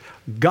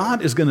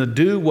 God is going to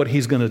do what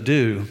he's going to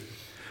do,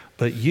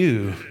 but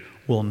you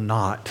will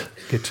not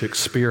get to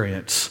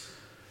experience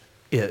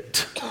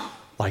it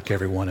like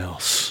everyone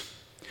else.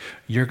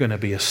 You're going to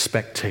be a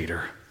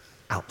spectator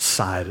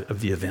outside of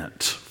the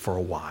event for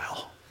a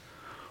while.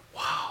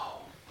 Wow.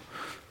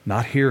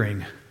 Not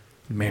hearing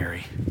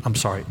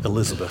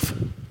Elizabeth.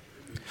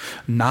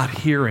 Not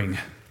hearing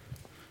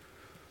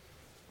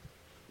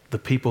the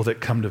people that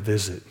come to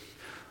visit.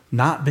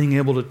 Not being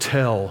able to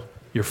tell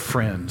your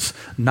friends.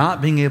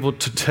 Not being able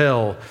to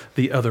tell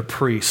the other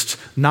priests.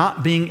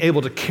 Not being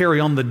able to carry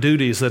on the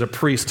duties that a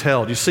priest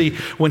held. You see,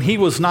 when he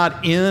was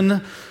not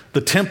in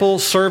the temple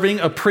serving,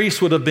 a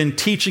priest would have been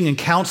teaching and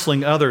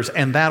counseling others,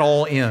 and that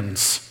all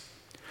ends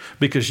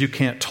because you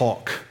can't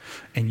talk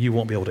and you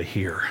won't be able to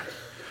hear.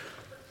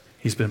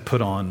 He's been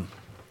put on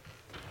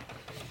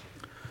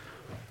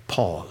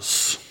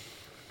pause.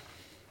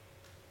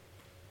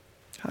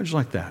 How'd you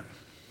like that?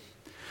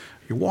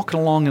 You're walking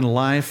along in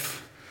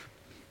life,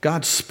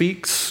 God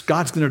speaks,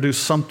 God's going to do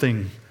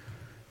something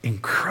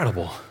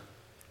incredible,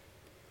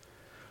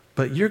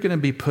 but you're going to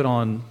be put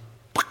on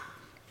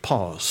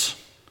pause.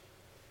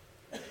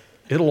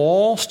 It'll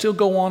all still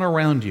go on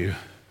around you,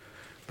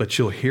 but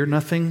you'll hear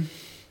nothing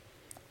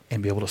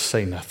and be able to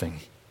say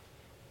nothing.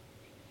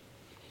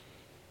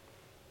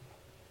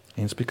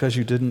 And it's because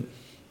you didn't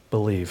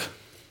believe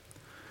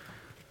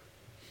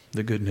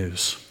the good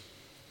news.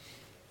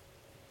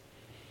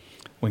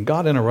 When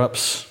God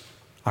interrupts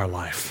our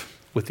life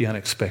with the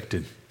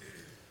unexpected,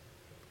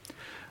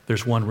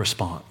 there's one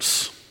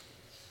response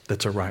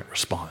that's a right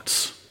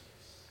response.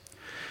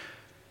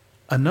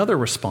 Another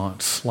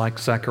response, like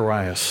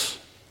Zacharias,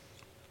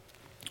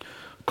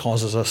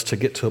 causes us to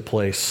get to a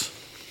place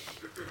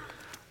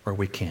where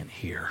we can't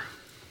hear.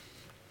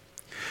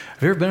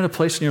 Have you ever been in a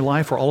place in your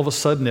life where all of a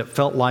sudden it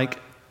felt like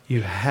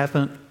you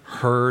haven't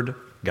heard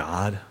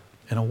God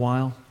in a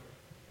while?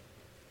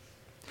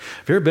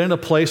 Have you ever been in a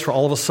place where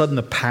all of a sudden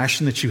the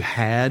passion that you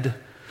had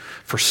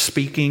for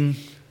speaking,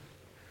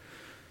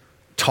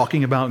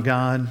 talking about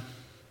God,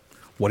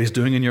 what he's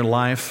doing in your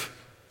life,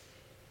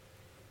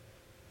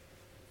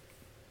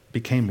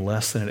 became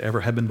less than it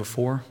ever had been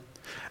before?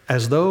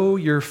 As though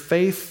your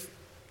faith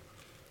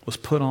was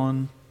put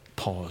on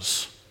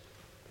pause.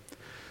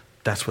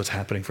 That's what's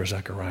happening for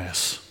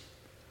Zacharias.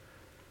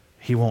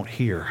 He won't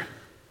hear,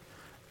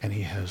 and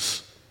he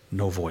has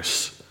no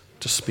voice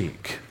to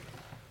speak.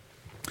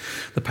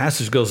 The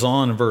passage goes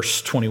on in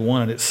verse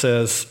 21, and it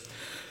says,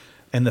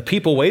 "And the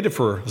people waited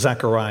for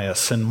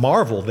Zacharias and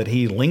marveled that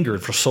he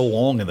lingered for so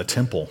long in the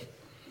temple.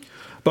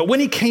 But when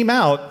he came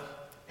out,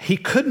 he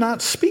could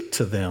not speak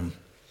to them,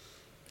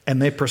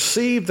 and they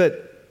perceived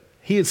that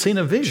he had seen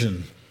a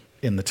vision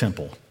in the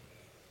temple.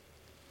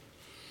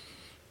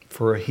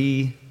 For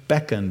he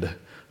beckoned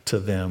to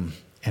them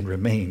and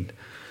remained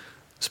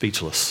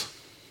speechless."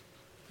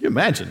 You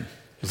imagine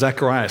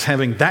Zacharias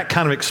having that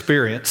kind of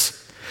experience,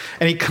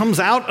 and he comes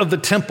out of the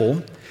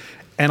temple,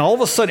 and all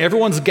of a sudden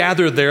everyone's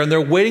gathered there, and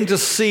they're waiting to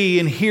see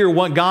and hear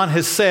what God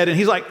has said, and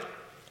he's like,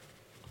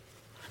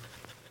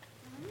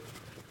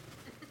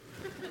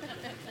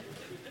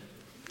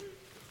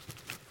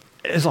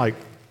 it's like,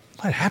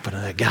 what happened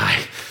to that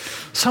guy?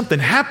 Something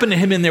happened to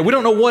him in there. We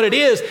don't know what it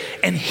is,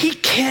 and he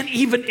can't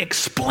even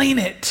explain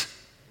it.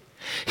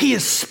 He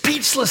is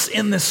speechless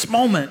in this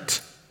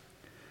moment.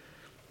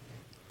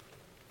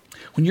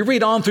 When you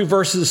read on through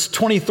verses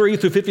 23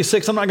 through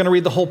 56, I'm not going to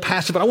read the whole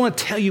passage, but I want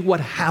to tell you what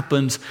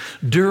happens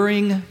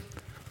during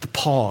the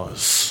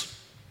pause,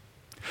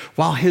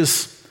 while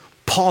his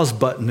pause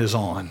button is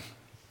on.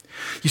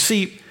 You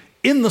see,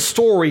 in the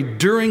story,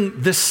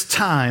 during this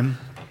time,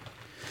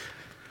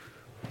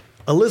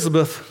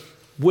 Elizabeth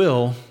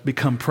will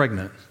become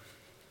pregnant.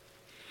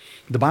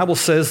 The Bible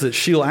says that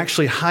she'll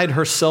actually hide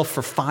herself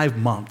for 5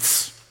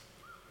 months.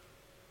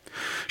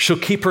 She'll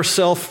keep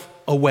herself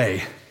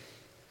away.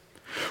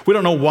 We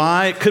don't know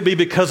why. It could be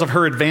because of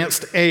her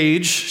advanced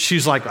age.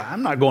 She's like,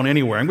 I'm not going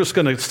anywhere. I'm just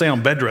going to stay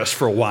on bed rest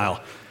for a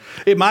while.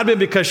 It might have been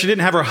because she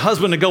didn't have her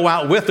husband to go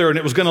out with her, and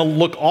it was going to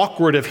look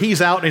awkward if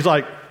he's out and he's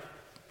like,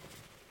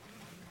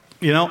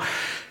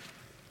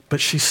 But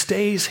she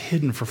stays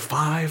hidden for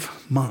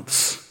 5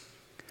 months.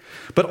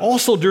 But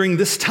also during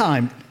this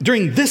time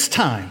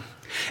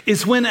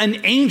is when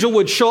an angel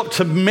would show up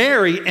to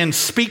Mary and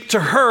speak to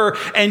her,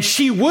 and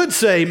she would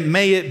say,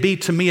 may it be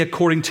to me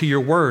according to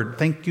your word.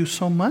 Thank you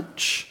so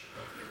much.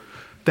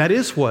 That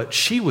is what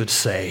she would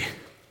say.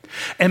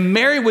 And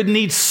Mary would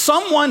need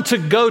someone to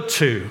go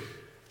to.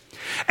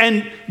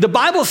 And the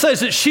Bible says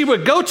that she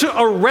would go to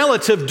a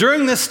relative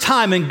during this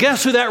time, and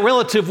guess who that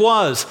relative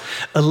was?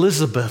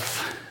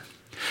 Elizabeth.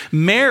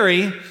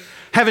 Mary,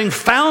 having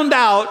found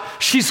out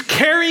she's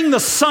carrying the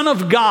Son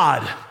of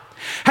God,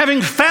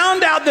 having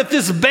found out that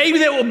this baby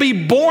that will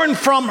be born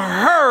from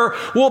her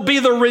will be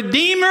the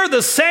Redeemer,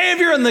 the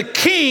Savior, and the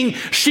King,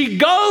 she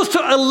goes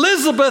to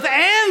Elizabeth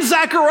and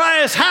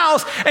Zachariah's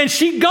house, and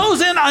she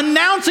goes in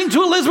announcing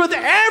to Elizabeth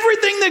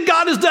everything that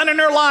God has done in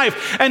her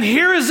life. And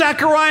here is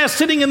Zachariah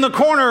sitting in the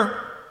corner.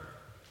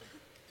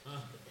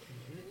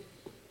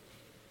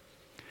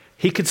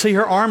 He could see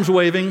her arms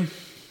waving.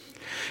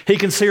 He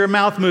can see her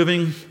mouth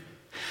moving.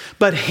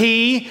 But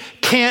he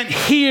can't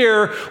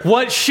hear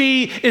what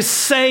she is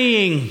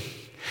saying.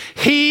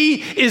 He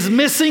is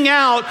missing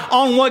out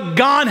on what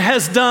God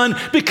has done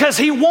because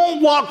he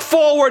won't walk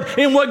forward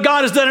in what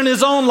God has done in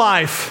his own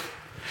life.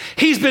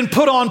 He's been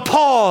put on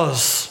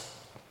pause.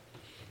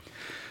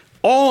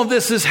 All of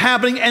this is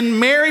happening, and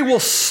Mary will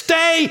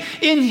stay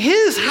in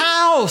his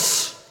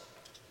house.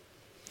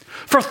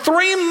 For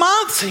 3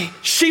 months,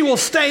 she will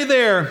stay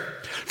there.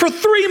 For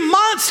 3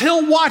 months,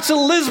 he'll watch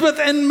Elizabeth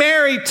and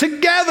Mary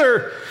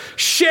together,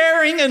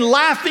 sharing and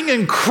laughing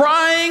and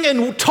crying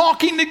and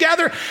talking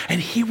together, and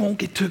he won't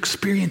get to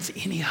experience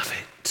any of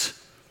it.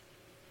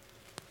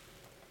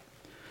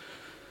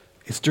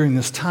 It's during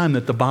this time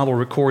that the Bible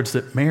records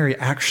that Mary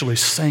actually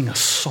sang a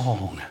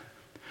song,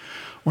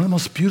 one of the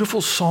most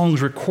beautiful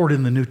songs recorded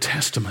in the New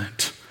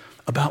Testament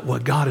about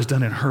what God has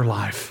done in her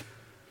life.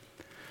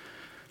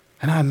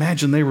 And I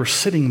imagine they were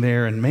sitting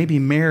there, and maybe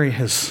Mary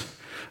has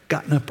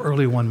gotten up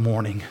early one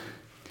morning,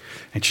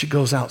 and she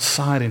goes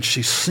outside and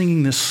she's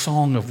singing this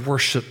song of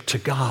worship to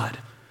God.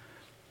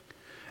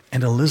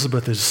 And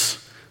Elizabeth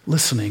is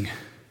listening,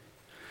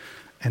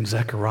 and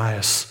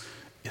Zacharias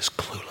is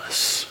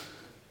clueless.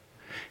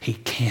 He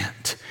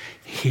can't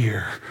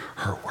hear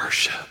her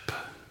worship.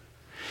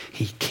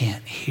 He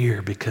can't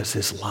hear because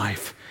his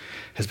life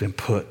has been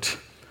put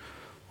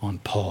on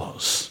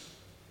pause.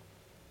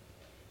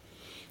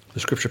 The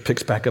scripture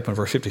picks back up in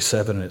verse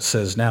 57, and it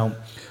says, now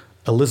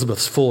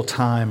Elizabeth's full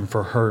time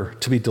for her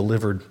to be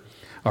delivered,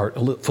 or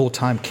full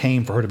time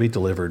came for her to be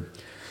delivered,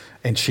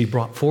 and she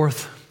brought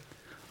forth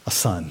a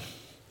son.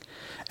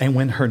 And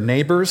when her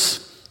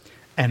neighbors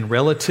and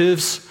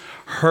relatives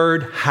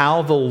heard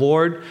how the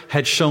Lord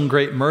had shown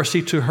great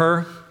mercy to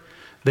her,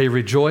 they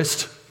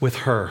rejoiced with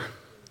her.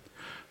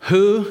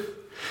 Who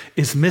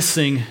is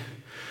missing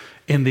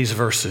in these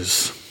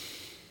verses?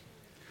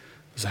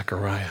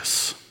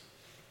 Zacharias.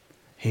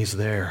 He's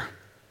there,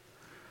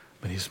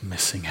 but he's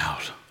missing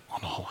out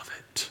on all of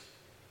it.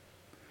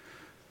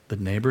 The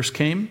neighbors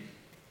came.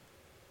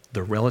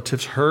 The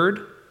relatives heard.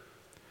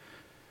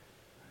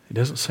 It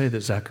doesn't say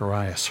that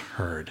Zacharias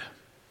heard.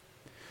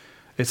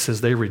 It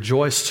says they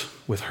rejoiced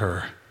with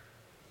her.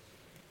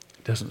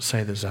 It doesn't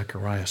say that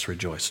Zacharias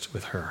rejoiced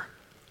with her.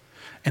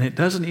 And it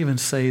doesn't even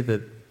say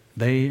that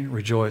they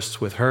rejoiced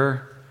with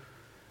her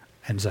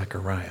and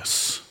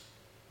Zacharias.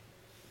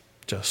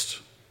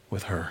 Just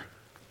with her.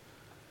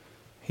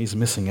 He's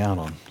missing out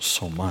on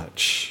so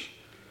much.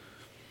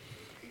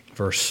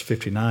 Verse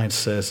 59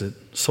 says it,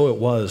 so it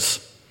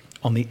was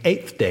on the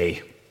 8th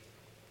day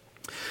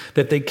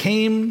that they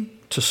came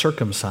to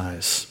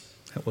circumcise.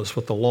 That was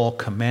what the law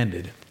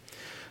commanded,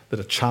 that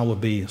a child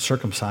would be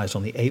circumcised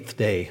on the 8th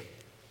day.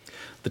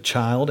 The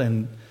child,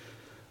 and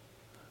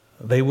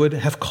they would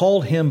have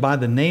called him by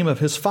the name of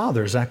his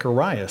father,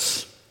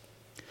 Zacharias.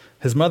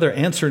 His mother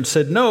answered and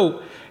said,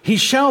 no, he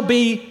shall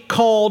be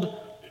called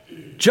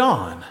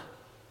John.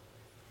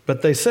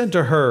 But they said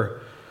to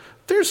her,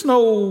 there's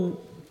no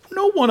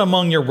one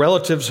among your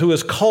relatives who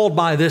is called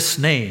by this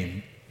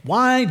name.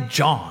 Why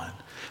John?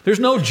 There's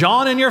no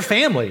John in your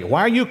family.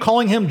 Why are you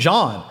calling him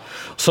John?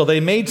 So they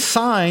made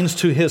signs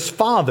to his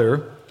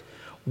father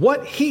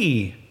what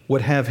he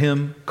would have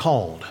him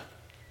called.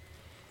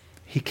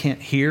 He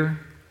can't hear.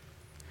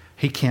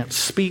 He can't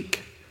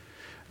speak.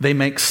 They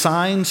make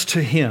signs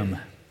to him.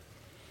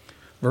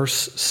 Verse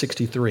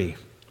 63.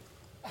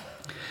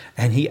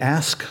 And he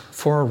asked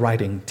for a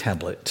writing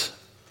tablet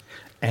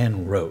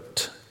and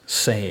wrote,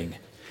 saying,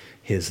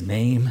 his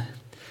name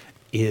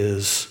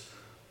is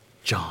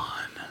John.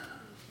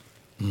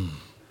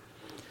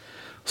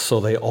 So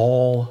they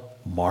all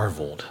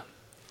marveled,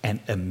 and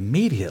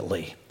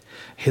immediately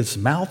his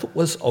mouth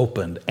was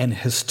opened and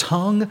his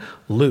tongue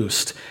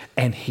loosed,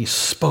 and he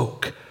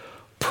spoke,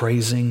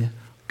 praising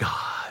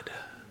God.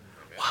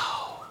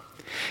 Wow.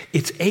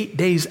 It's 8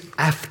 days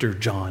after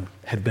John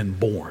had been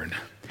born.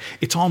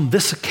 It's on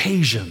this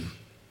occasion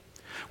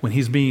when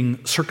he's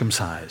being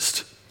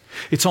circumcised.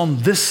 It's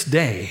on this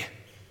day.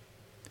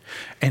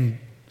 And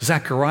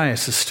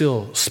Zacharias is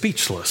still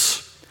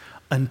speechless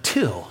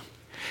until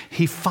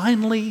he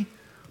finally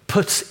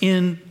puts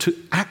into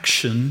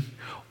action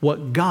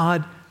what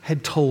God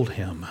had told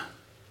him.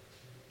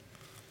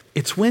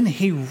 It's when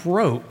he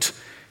wrote,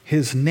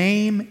 "His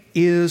name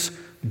is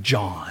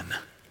John."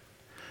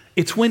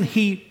 It's when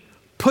he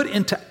put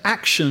into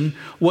action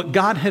what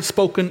God had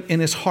spoken in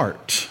his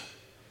heart.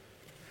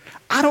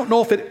 I don't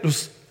know if it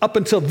was up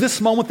until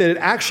this moment that it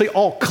actually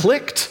all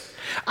clicked.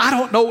 I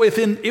don't know if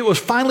it was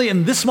finally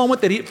in this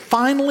moment that he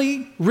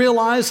finally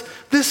realized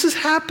this has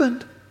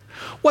happened.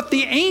 What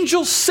the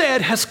angel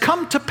said has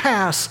come to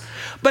pass.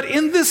 But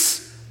in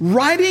this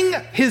writing,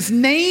 "His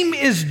name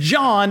is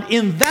John,"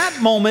 in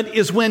that moment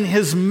is when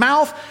his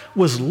mouth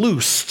was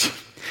loosed.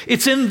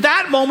 It's in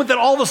that moment that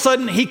all of a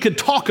sudden he could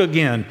talk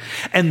again.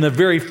 And the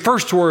very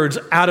first words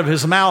out of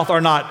his mouth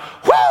are not,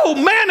 "Whoa,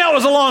 man, that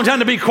was a long time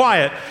to be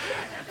quiet."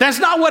 That's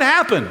not what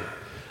happened.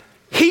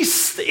 He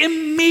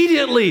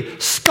immediately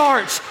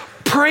starts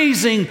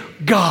praising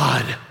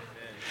God.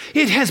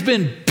 It has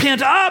been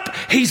pent up.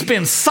 He's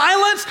been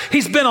silenced.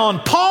 He's been on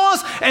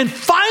pause. And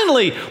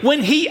finally,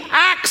 when he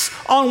acts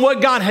on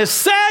what God has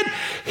said,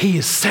 he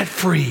is set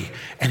free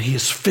and he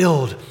is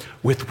filled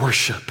with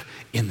worship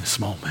in this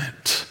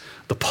moment.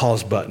 The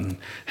pause button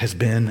has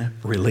been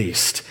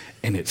released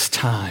and it's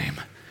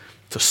time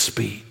to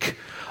speak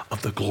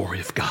of the glory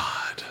of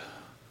God.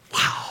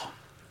 Wow.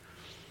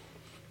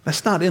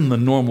 That's not in the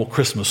normal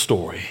Christmas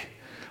story,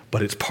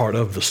 but it's part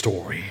of the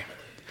story.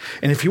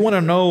 And if you want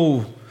to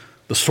know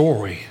the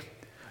story,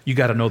 you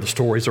got to know the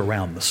stories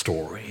around the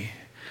story.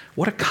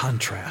 What a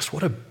contrast.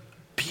 What a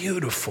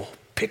beautiful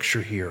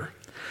picture here.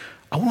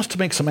 I want us to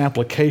make some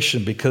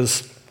application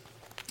because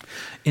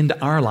into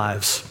our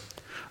lives,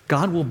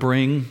 God will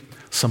bring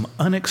some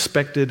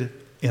unexpected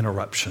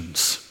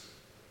interruptions.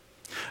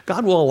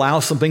 God will allow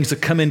some things to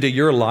come into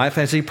your life,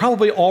 as he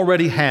probably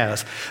already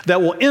has,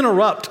 that will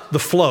interrupt the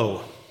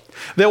flow.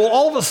 That will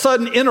all of a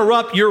sudden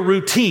interrupt your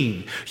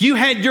routine. You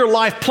had your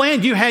life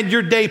planned, you had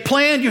your day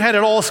planned, you had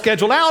it all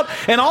scheduled out,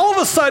 and all of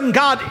a sudden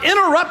God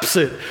interrupts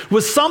it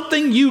with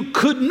something you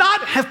could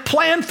not have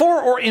planned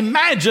for or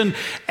imagined,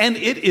 and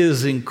it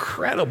is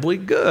incredibly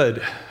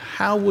good.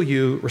 How will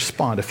you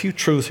respond? A few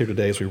truths here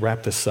today as we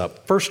wrap this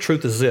up. First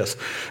truth is this: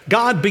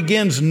 God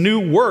begins new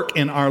work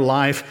in our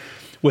life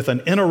with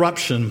an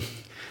interruption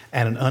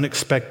and an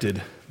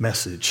unexpected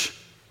message.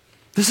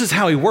 This is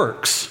how he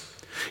works.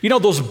 You know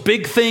those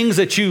big things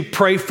that you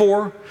pray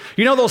for?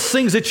 You know those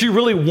things that you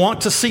really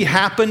want to see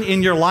happen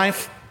in your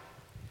life?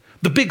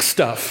 The big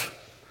stuff.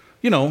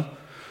 You know,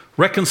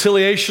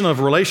 reconciliation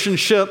of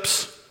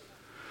relationships,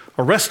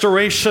 a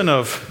restoration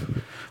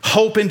of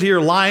hope into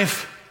your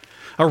life,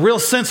 a real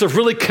sense of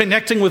really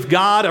connecting with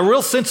God, a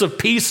real sense of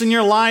peace in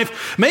your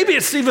life. Maybe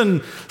it's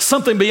even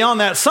something beyond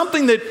that,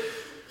 something that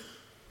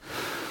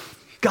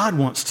God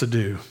wants to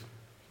do,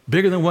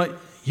 bigger than what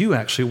you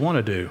actually want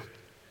to do.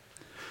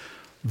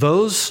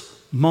 Those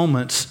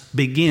moments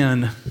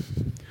begin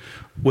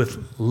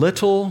with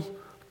little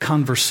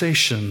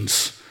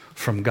conversations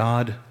from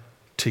God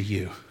to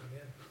you.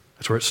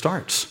 That's where it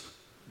starts.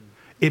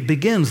 It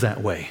begins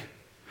that way.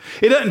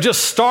 It doesn't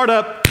just start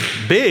up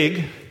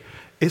big,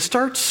 it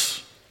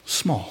starts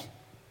small.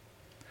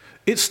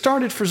 It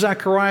started for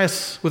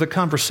Zacharias with a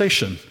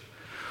conversation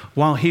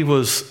while he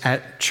was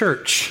at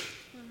church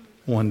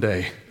one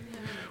day,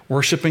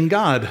 worshiping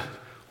God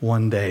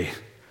one day,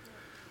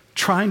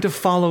 trying to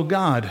follow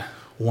God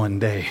one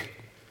day.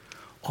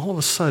 All of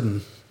a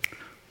sudden,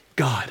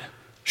 God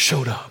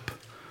showed up,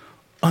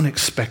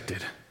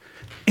 unexpected,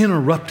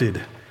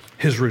 interrupted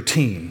his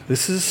routine.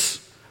 This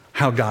is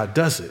how God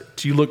does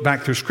it. You look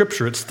back through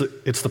Scripture, it's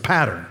the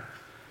pattern.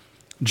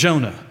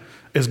 Jonah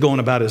is going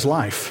about his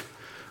life.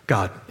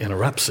 God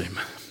interrupts him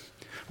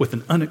with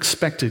an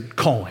unexpected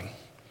calling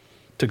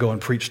to go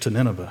and preach to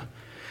Nineveh.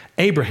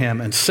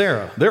 Abraham and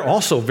Sarah, they're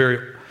also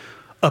very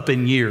up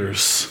in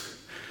years,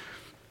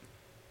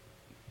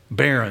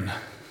 barren,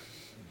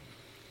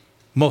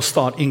 most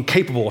thought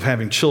incapable of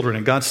having children.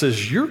 And God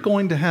says, you're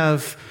going to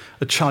have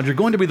a child. You're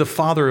going to be the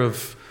father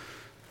of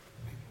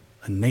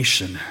a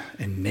nation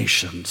and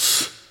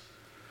nations.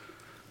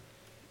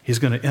 He's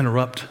going to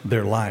interrupt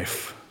their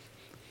life.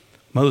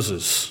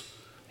 Moses,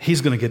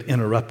 he's going to get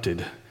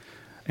interrupted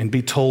and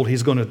be told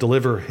he's going to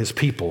deliver his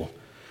people.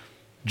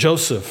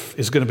 Joseph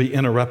is going to be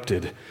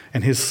interrupted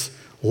and his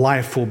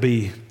life will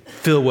be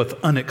filled with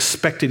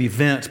unexpected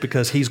events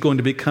because he's going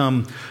to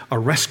become a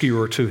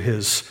rescuer to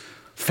his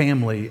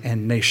family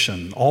and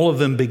nation. All of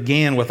them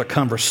began with a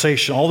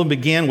conversation. All of them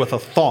began with a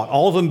thought.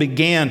 All of them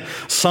began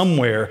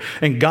somewhere,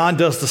 and God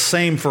does the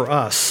same for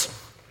us.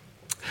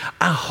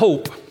 I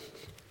hope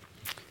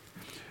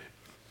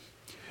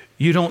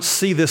you don't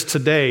see this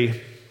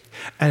today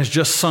as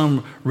just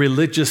some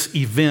religious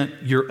event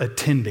you're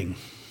attending.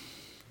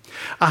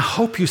 I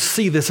hope you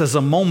see this as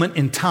a moment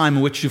in time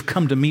in which you've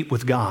come to meet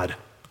with God.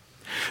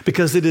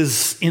 Because it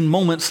is in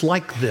moments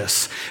like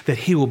this that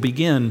he will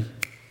begin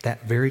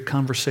that very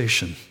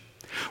conversation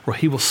where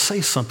he will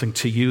say something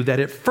to you that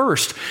at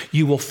first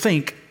you will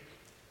think,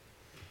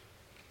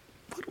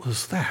 what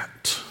was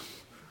that?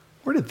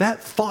 Where did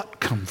that thought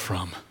come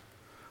from?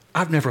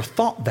 I've never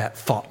thought that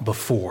thought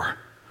before.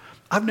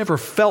 I've never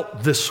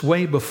felt this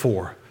way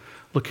before.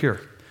 Look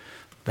here.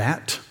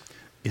 That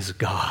is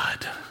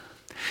God.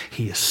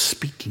 He is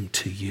speaking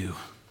to you.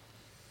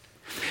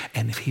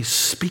 And if he's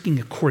speaking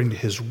according to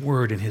his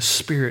word and his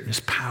spirit and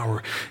his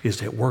power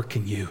is at work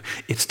in you,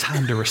 it's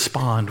time to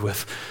respond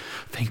with,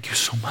 thank you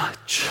so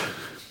much.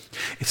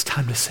 It's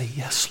time to say,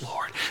 yes,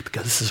 Lord,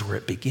 because this is where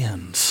it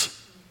begins.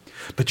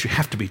 But you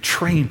have to be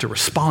trained to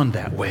respond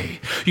that way.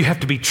 You have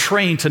to be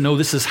trained to know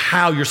this is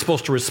how you're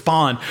supposed to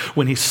respond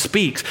when he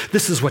speaks.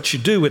 This is what you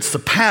do. It's the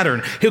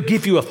pattern. He'll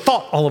give you a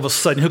thought all of a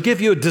sudden. He'll give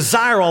you a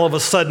desire all of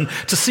a sudden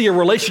to see a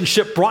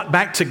relationship brought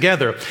back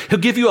together. He'll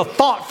give you a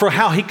thought for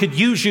how he could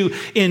use you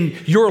in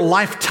your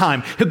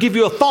lifetime. He'll give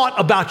you a thought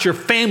about your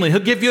family. He'll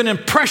give you an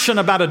impression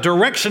about a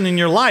direction in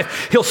your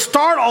life. He'll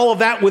start all of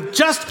that with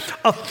just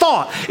a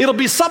thought. It'll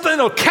be something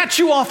that'll catch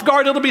you off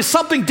guard. It'll be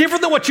something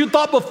different than what you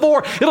thought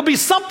before. It'll be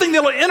something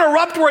that'll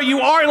interrupt where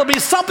you are. It'll be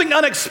something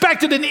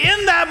unexpected. And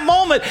in that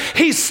moment,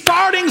 he's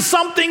starting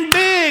something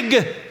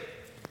big.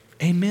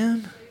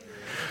 Amen.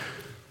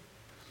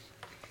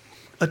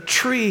 A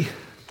tree,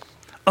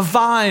 a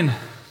vine,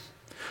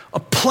 a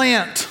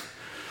plant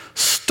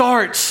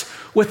starts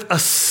with a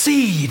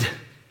seed,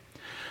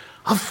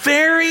 a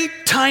very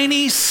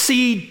tiny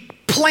seed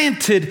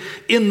planted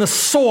in the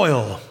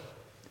soil.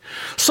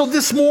 So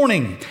this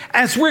morning,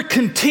 as we're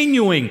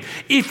continuing,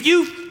 if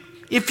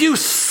you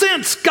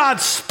sense God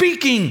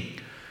speaking,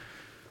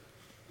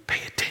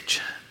 pay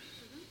attention.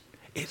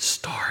 It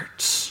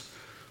starts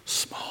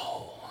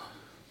small.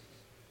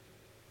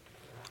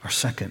 Our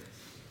second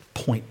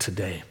point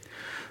today,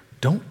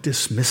 don't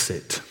dismiss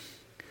it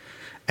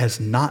as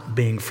not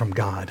being from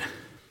God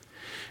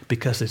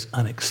because it's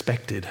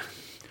unexpected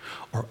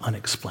or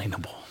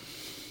unexplainable.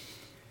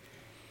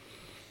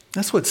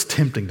 That's what's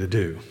tempting to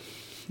do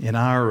in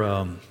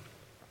our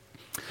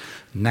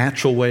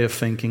natural way of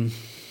thinking.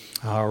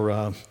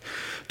 Our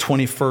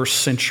 21st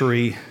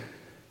century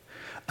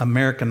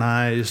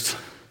Americanized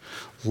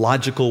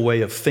logical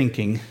way of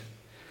thinking,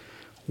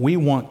 we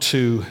want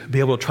to be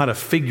able to try to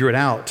figure it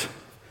out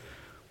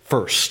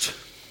first.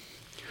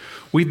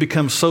 We've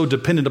become so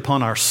dependent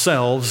upon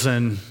ourselves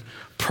and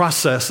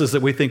processes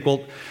that we think,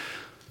 well,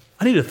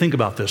 I need to think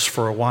about this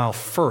for a while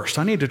first.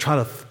 I need to try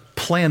to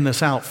plan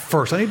this out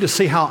first. I need to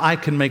see how I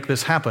can make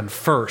this happen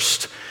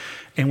first.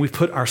 And we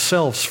put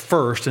ourselves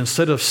first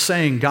instead of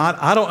saying, God,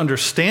 I don't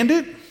understand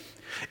it.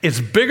 It's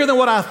bigger than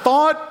what I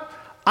thought.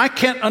 I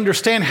can't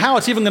understand how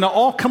it's even going to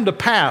all come to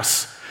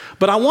pass.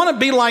 But I want to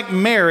be like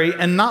Mary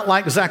and not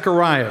like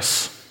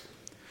Zacharias.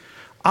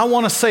 I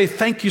want to say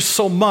thank you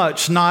so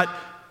much, not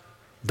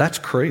that's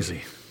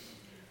crazy.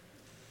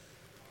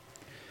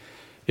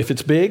 If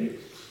it's big,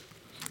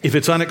 if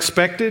it's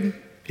unexpected,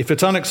 if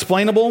it's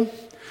unexplainable,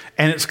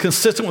 and it's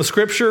consistent with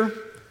Scripture,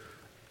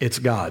 it's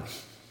God.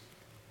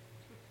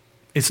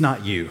 It's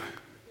not you.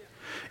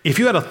 If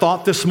you had a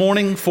thought this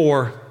morning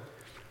for,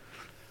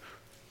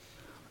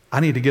 I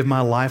need to give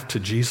my life to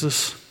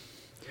Jesus.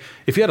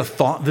 If you had a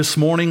thought this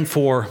morning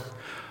for,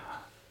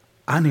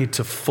 I need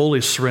to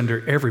fully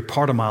surrender every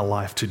part of my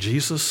life to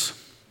Jesus.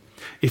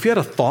 If you had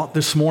a thought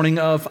this morning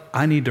of,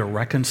 I need to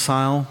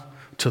reconcile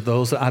to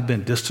those that I've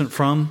been distant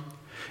from.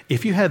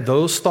 If you had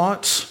those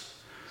thoughts,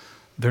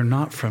 they're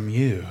not from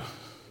you.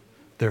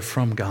 They're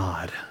from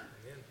God.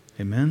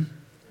 Amen?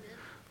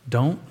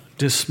 Don't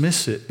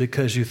dismiss it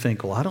because you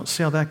think, well, I don't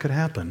see how that could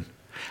happen.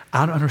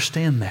 I don't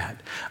understand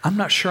that. I'm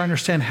not sure I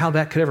understand how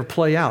that could ever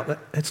play out.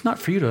 It's not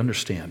for you to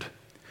understand.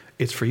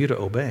 It's for you to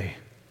obey.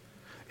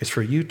 It's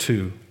for you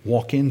to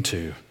walk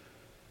into.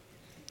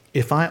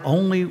 If I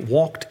only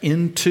walked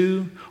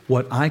into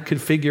what I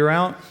could figure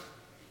out,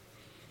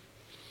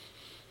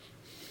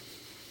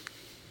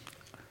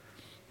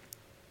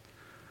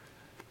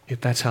 if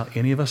that's how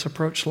any of us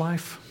approach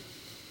life,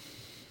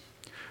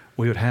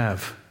 we would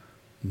have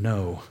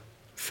no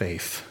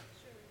faith.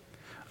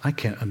 I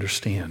can't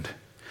understand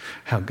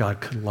how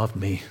God could love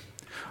me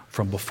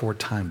from before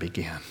time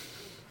began.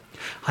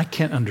 I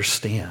can't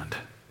understand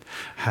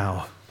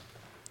how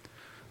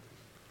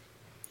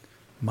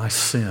my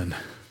sin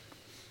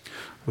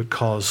would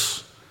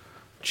cause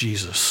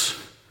Jesus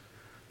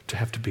to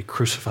have to be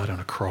crucified on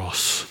a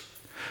cross.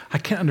 I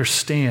can't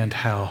understand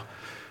how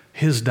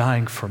his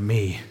dying for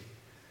me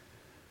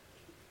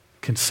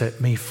can set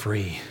me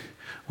free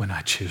when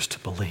I choose to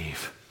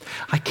believe.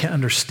 I can't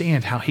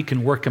understand how he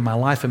can work in my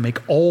life and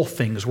make all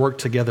things work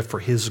together for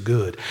his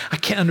good. I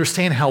can't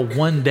understand how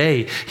one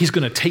day he's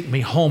going to take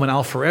me home and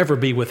I'll forever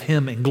be with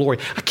him in glory.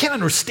 I can't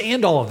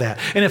understand all of that.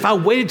 And if I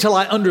waited till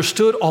I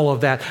understood all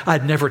of that,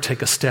 I'd never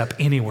take a step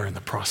anywhere in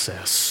the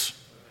process.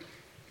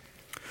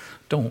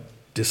 Don't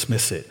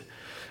dismiss it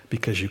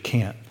because you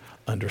can't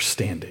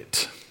understand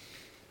it.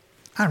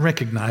 I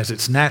recognize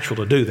it's natural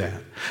to do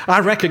that. I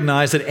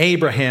recognize that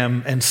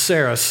Abraham and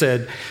Sarah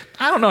said,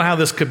 I don't know how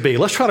this could be.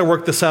 Let's try to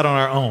work this out on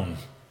our own.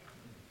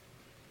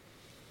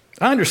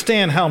 I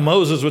understand how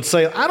Moses would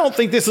say, I don't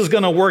think this is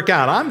going to work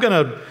out. I'm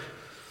going to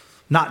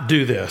not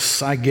do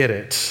this. I get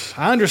it.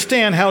 I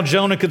understand how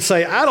Jonah could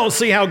say, I don't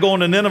see how going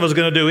to Nineveh is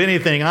going to do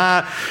anything.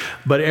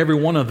 But every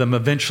one of them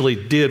eventually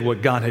did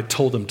what God had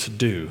told them to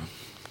do.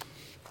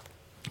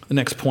 The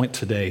next point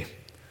today,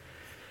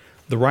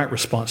 the right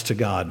response to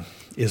God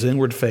is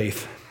inward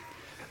faith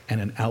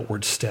and an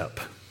outward step.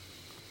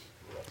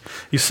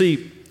 You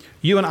see,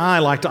 you and I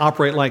like to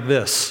operate like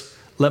this.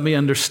 Let me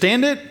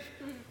understand it,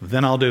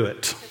 then I'll do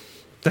it.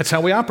 That's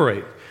how we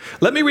operate.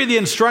 Let me read the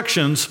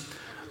instructions,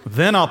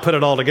 then I'll put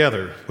it all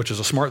together, which is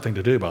a smart thing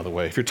to do, by the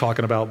way, if you're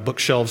talking about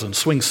bookshelves and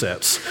swing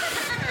sets.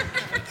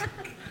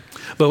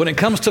 But when it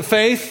comes to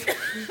faith,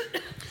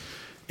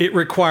 it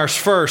requires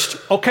first,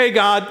 okay,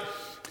 God,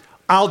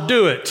 I'll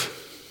do it.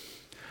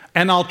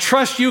 And I'll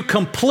trust you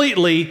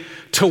completely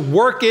to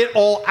work it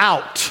all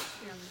out.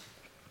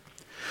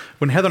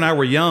 When Heather and I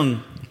were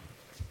young,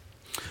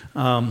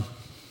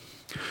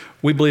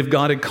 we believed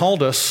God had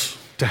called us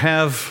to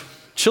have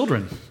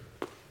children.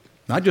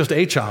 Not just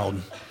a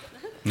child,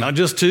 not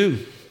just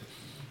 2,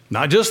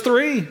 not just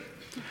 3. We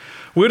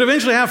would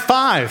eventually have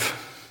 5.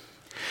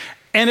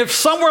 And if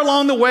somewhere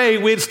along the way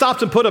we had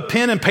stopped and put a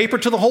pen and paper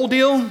to the whole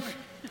deal,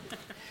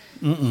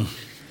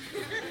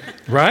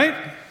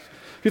 right?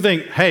 You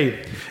think,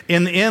 hey,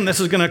 in the end, this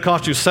is going to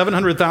cost you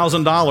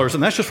 $700,000,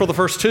 and that's just for the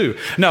first 2.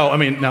 No,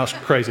 it's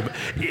crazy. But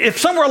if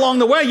somewhere along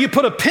the way you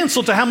put a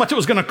pencil to how much it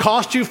was going to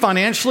cost you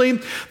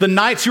financially, the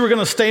nights you were going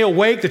to stay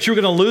awake, that you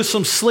were going to lose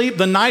some sleep,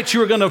 the nights you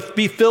were going to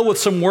be filled with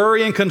some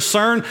worry and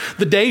concern,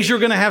 the days you're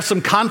going to have some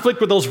conflict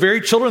with those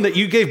very children that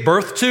you gave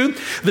birth to,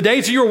 the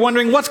days you were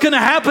wondering what's going to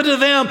happen to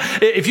them,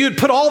 if you had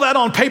put all that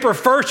on paper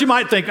first, you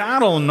might think, I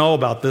don't know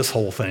about this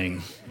whole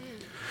thing.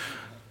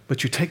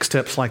 But you take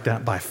steps like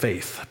that by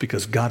faith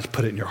because God's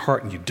put it in your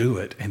heart and you do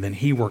it, and then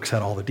He works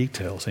out all the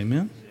details.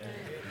 Amen?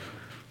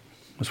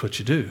 That's what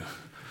you do.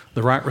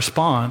 The right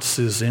response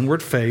is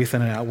inward faith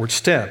and an outward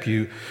step.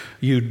 You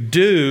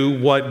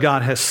do what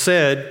God has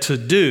said to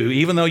do,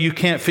 even though you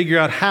can't figure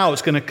out how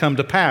it's going to come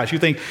to pass. You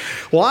think,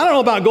 well, I don't know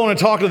about going and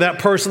talking to that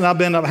person I've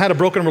had a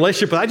broken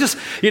relationship with.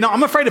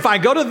 I'm afraid if I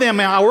go to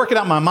them and I work it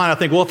out in my mind, I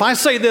think, well, if I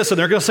say this and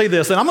they're going to say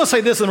this, and I'm going to say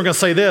this and they're going to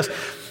say this,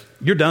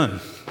 you're done.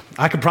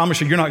 I can promise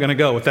you're not going to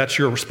go if that's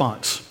your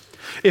response.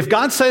 If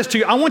God says to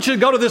you, I want you to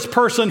go to this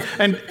person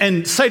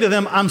and say to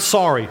them, I'm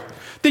sorry,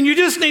 then you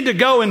just need to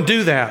go and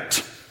do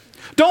that.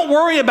 Don't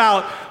worry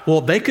about,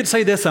 well, they could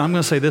say this and I'm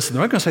going to say this and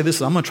they're going to say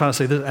this and I'm going to try to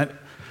say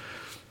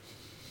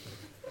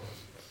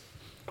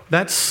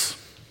this.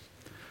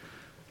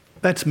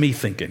 That's me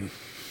thinking.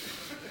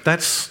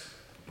 That's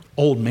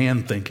old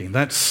man thinking.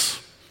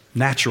 That's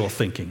natural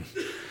thinking.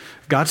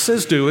 God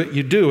says do it,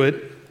 you do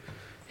it.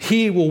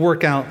 He will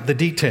work out the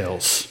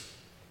details.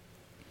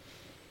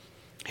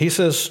 He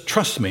says,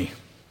 trust me.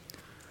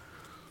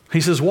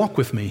 He says, walk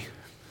with me.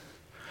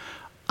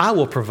 I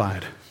will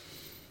provide.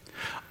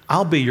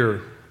 I'll be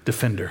your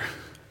defender.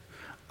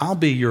 I'll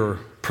be your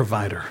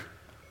provider.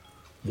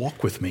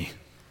 Walk with me.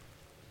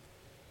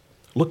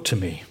 Look to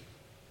me.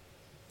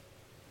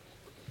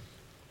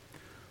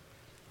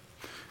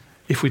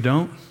 If we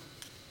don't,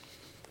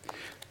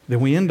 then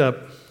we end up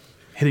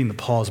hitting the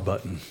pause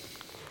button.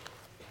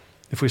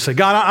 If we say,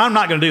 God, I'm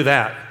not going to do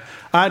that.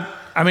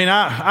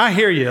 I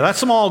hear you. That's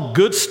some all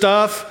good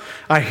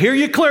stuff. I hear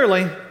you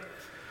clearly,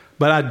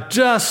 but I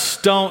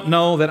just don't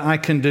know that I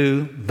can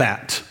do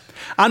that.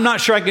 I'm not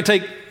sure I can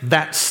take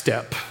that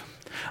step.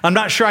 I'm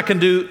not sure I can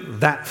do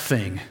that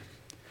thing.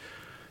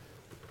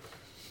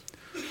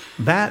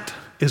 That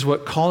is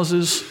what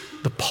causes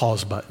the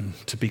pause button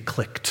to be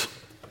clicked.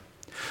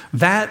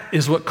 That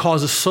is what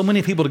causes so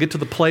many people to get to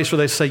the place where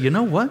they say, you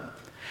know what?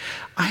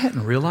 I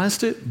hadn't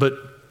realized it, but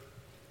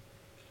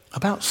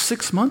about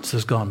 6 months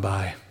has gone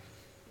by,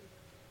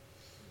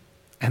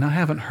 and I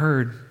haven't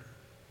heard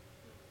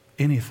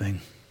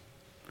anything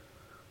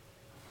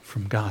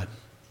from God.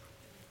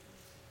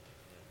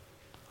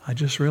 I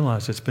just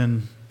realized it's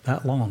been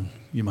that long,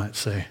 you might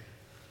say.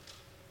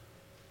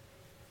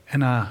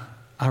 And I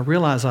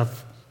realize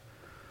I've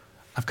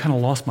kind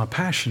of lost my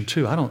passion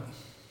too. I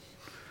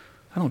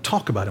don't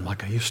talk about Him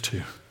like I used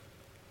to.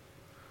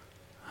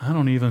 I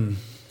don't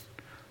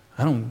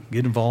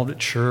get involved at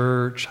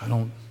church. I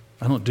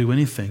don't do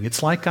anything.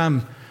 It's like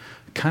I'm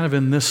kind of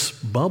in this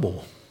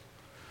bubble.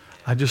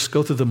 I just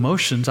go through the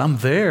motions. I'm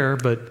there,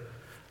 but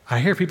I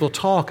hear people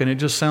talk and it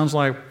just sounds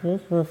like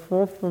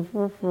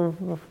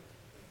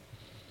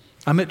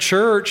I'm at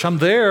church, I'm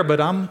there,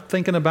 but I'm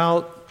thinking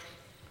about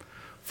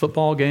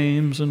football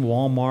games and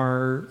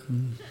Walmart.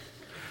 And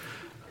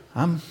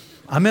I'm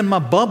in my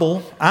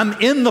bubble. I'm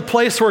in the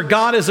place where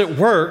God is at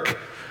work,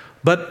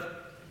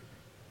 but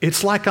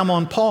it's like I'm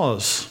on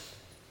pause.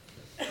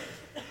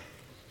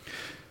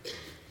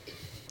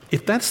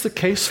 If that's the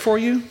case for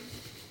you,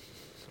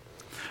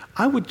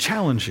 I would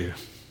challenge you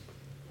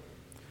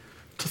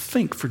to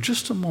think for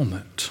just a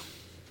moment.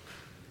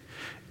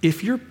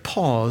 if your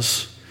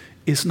pause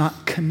is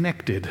not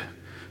connected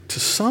to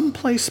some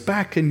place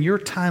back in your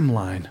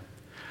timeline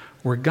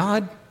where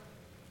God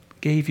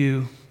gave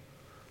you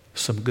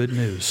some good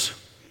news,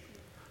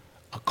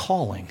 a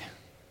calling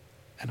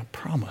and a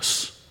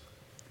promise,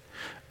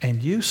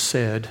 and you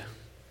said,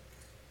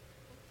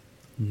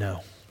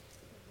 no,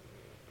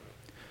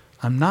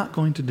 I'm not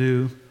going to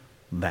do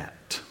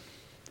that.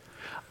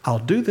 I'll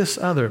do this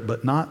other,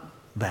 but not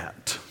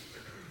that.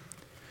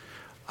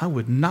 I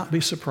would not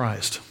be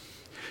surprised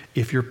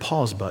if your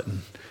pause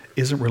button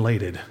isn't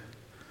related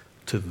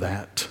to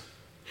that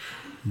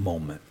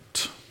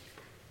moment.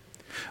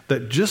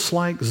 That just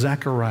like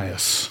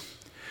Zacharias,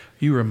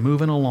 you were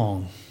moving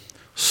along,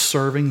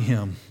 serving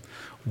him,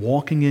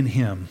 walking in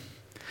him,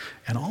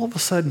 and all of a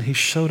sudden he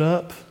showed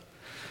up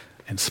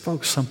and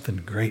spoke something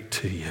great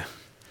to you.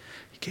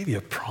 He gave you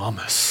a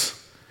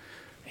promise.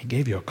 He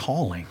gave you a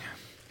calling.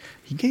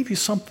 He gave you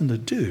something to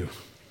do,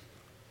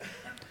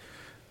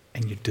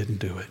 and you didn't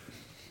do it.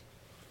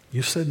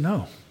 You said,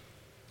 no,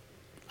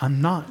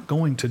 I'm not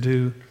going to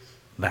do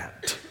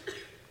that.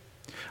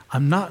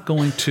 I'm not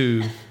going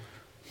to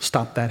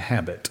stop that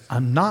habit.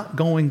 I'm not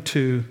going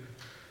to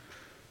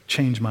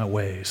change my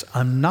ways.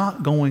 I'm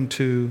not going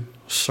to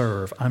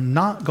serve. I'm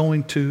not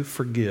going to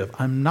forgive.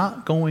 I'm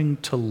not going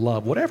to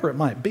love, whatever it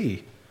might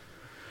be.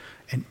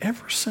 And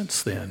ever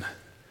since then,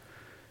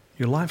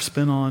 your life's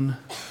been on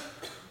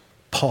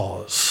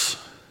pause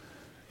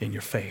in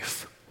your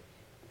faith.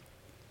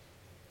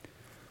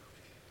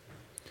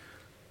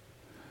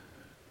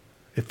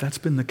 If that's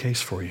been the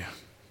case for you,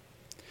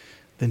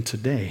 then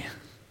today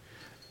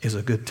is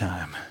a good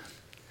time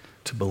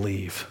to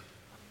believe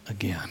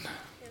again.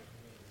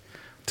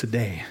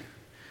 Today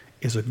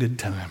is a good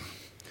time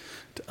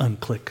to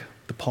unclick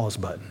the pause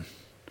button.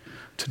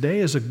 Today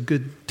is a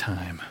good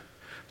time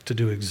to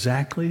do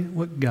exactly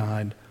what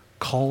God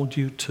called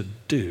you to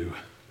do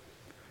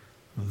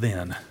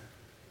then.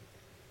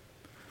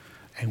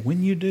 And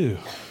when you do,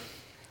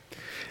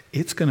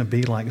 it's going to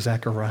be like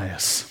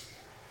Zacharias.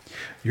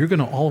 You're going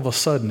to all of a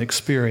sudden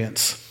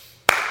experience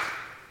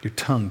your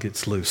tongue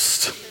gets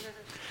loosed.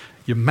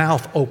 Your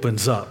mouth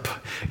opens up.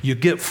 You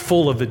get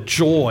full of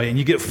joy and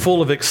you get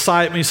full of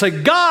excitement. You say,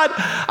 God,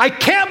 I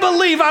can't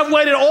believe I've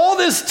waited all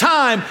this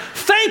time.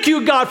 Thank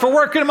you, God, for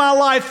working in my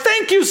life.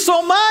 Thank you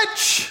so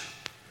much.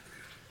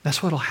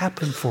 That's what will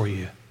happen for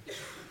you.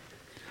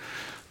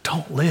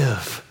 Don't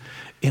live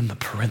in the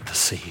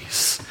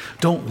parentheses.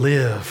 Don't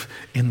live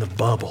in the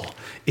bubble.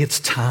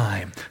 It's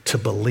time to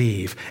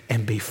believe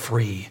and be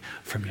free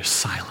from your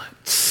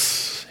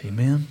silence.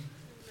 Amen?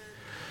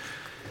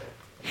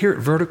 Here at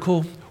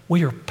Vertical,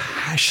 we are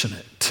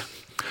passionate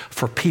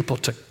for people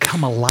to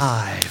come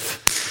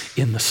alive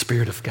in the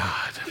Spirit of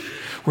God.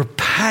 We're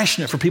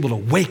passionate for people to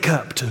wake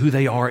up to who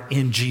they are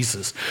in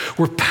Jesus.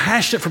 We're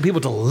passionate for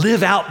people to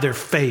live out their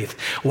faith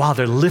while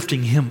they're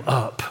lifting Him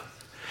up.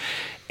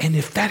 And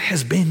if that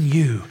has been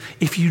you,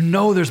 if you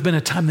know there's been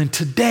a time, then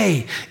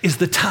today is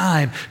the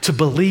time to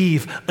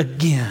believe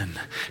again.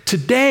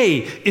 Today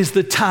is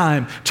the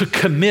time to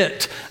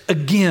commit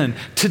again.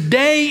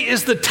 Today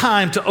is the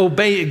time to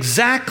obey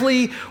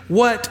exactly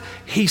what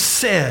He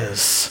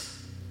says.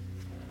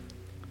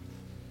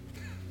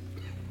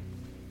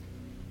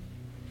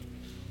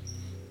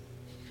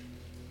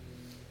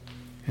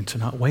 And to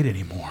not wait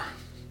anymore.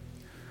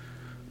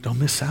 Don't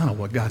miss out on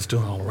what God's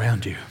doing all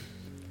around you.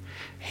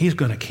 He's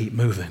going to keep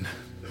moving.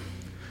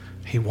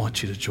 He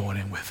wants you to join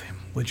in with Him.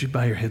 Would you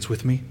bow your heads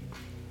with me?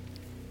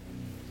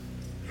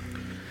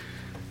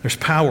 There's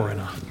power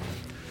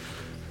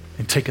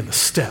in taking the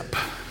step.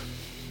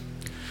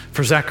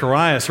 For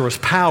Zacharias, there was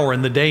power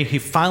in the day he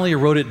finally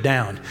wrote it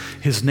down.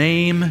 His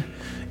name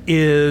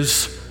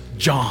is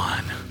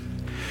John.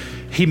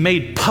 He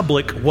made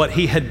public what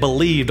he had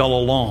believed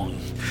all along.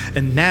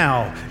 And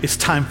now it's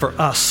time for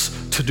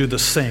us to do the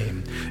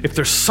same. If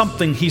there's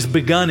something He's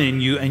begun in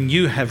you and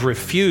you have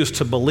refused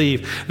to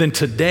believe, then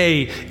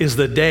today is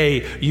the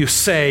day you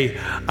say,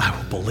 I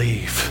will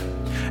believe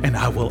and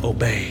I will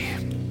obey.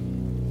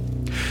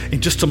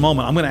 In just a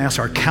moment, I'm going to ask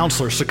our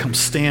counselors to come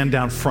stand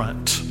down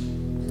front.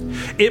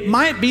 It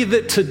might be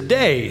that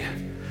today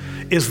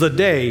is the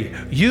day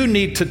you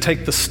need to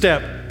take the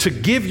step to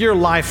give your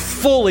life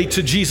fully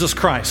to Jesus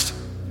Christ.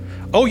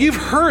 Oh, you've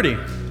heard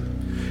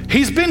Him.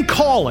 He's been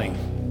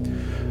calling.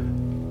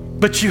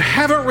 But you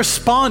haven't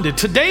responded.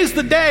 Today's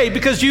the day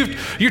because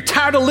you're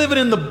tired of living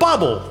in the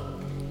bubble.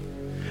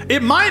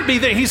 It might be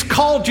that He's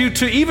called you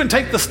to even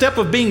take the step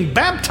of being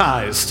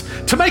baptized,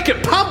 to make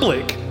it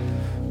public,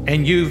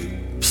 and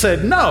you've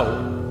said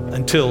no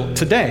until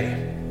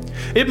today.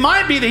 It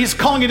might be that He's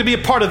calling you to be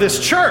a part of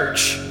this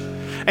church,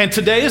 and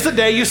today is the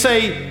day you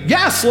say,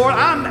 yes, Lord,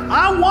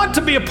 I want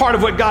to be a part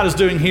of what God is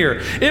doing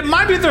here. It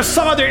might be there's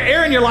some other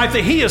area in your life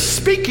that He is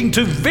speaking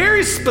to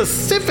very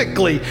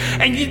specifically,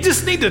 and you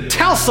just need to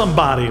tell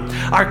somebody.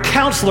 Our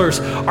counselors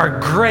are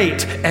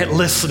great at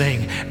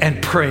listening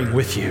and praying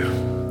with you.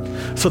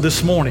 So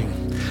this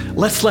morning,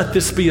 let's let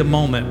this be a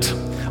moment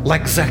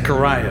like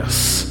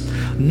Zacharias.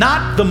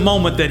 Not the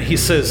moment that he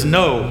says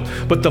no,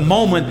 but the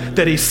moment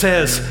that he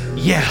says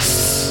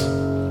yes.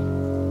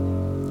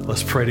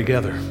 Let's pray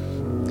together.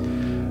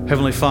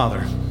 Heavenly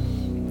Father,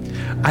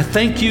 I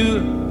thank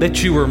you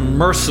that you were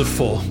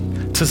merciful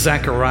to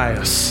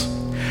Zacharias.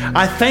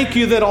 I thank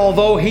you that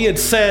although he had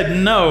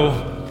said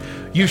no,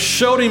 you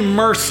showed him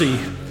mercy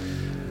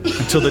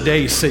until the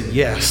day he said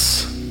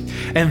yes.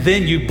 And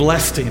then you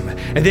blessed him.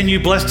 And then you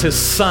blessed his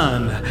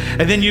son.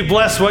 And then you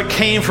blessed what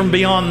came from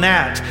beyond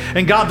that.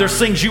 And God, there's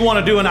things you want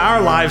to do in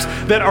our lives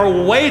that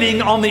are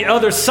waiting on the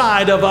other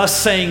side of us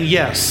saying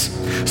yes.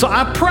 So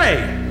I pray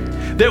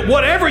that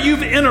whatever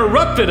you've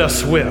interrupted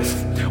us with,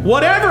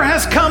 whatever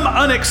has come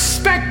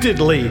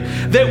unexpectedly,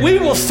 that we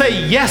will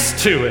say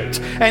yes to it.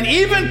 And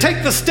even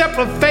take the step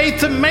of faith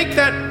to make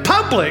that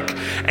public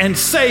and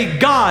say,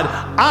 God,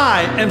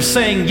 I am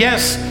saying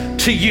yes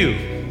to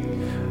you.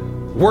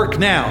 Work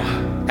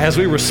now as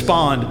we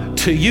respond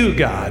to you,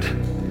 God.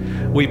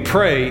 We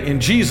pray in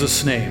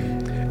Jesus'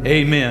 name.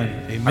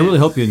 Amen. Amen. I really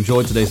hope you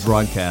enjoyed today's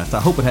broadcast. I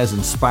hope it has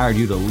inspired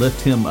you to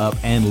lift him up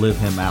and live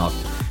him out.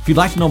 If you'd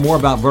like to know more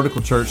about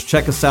Vertical Church,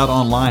 check us out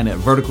online at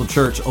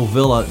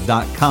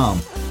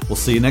verticalchurchovilla.com. We'll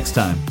see you next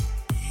time.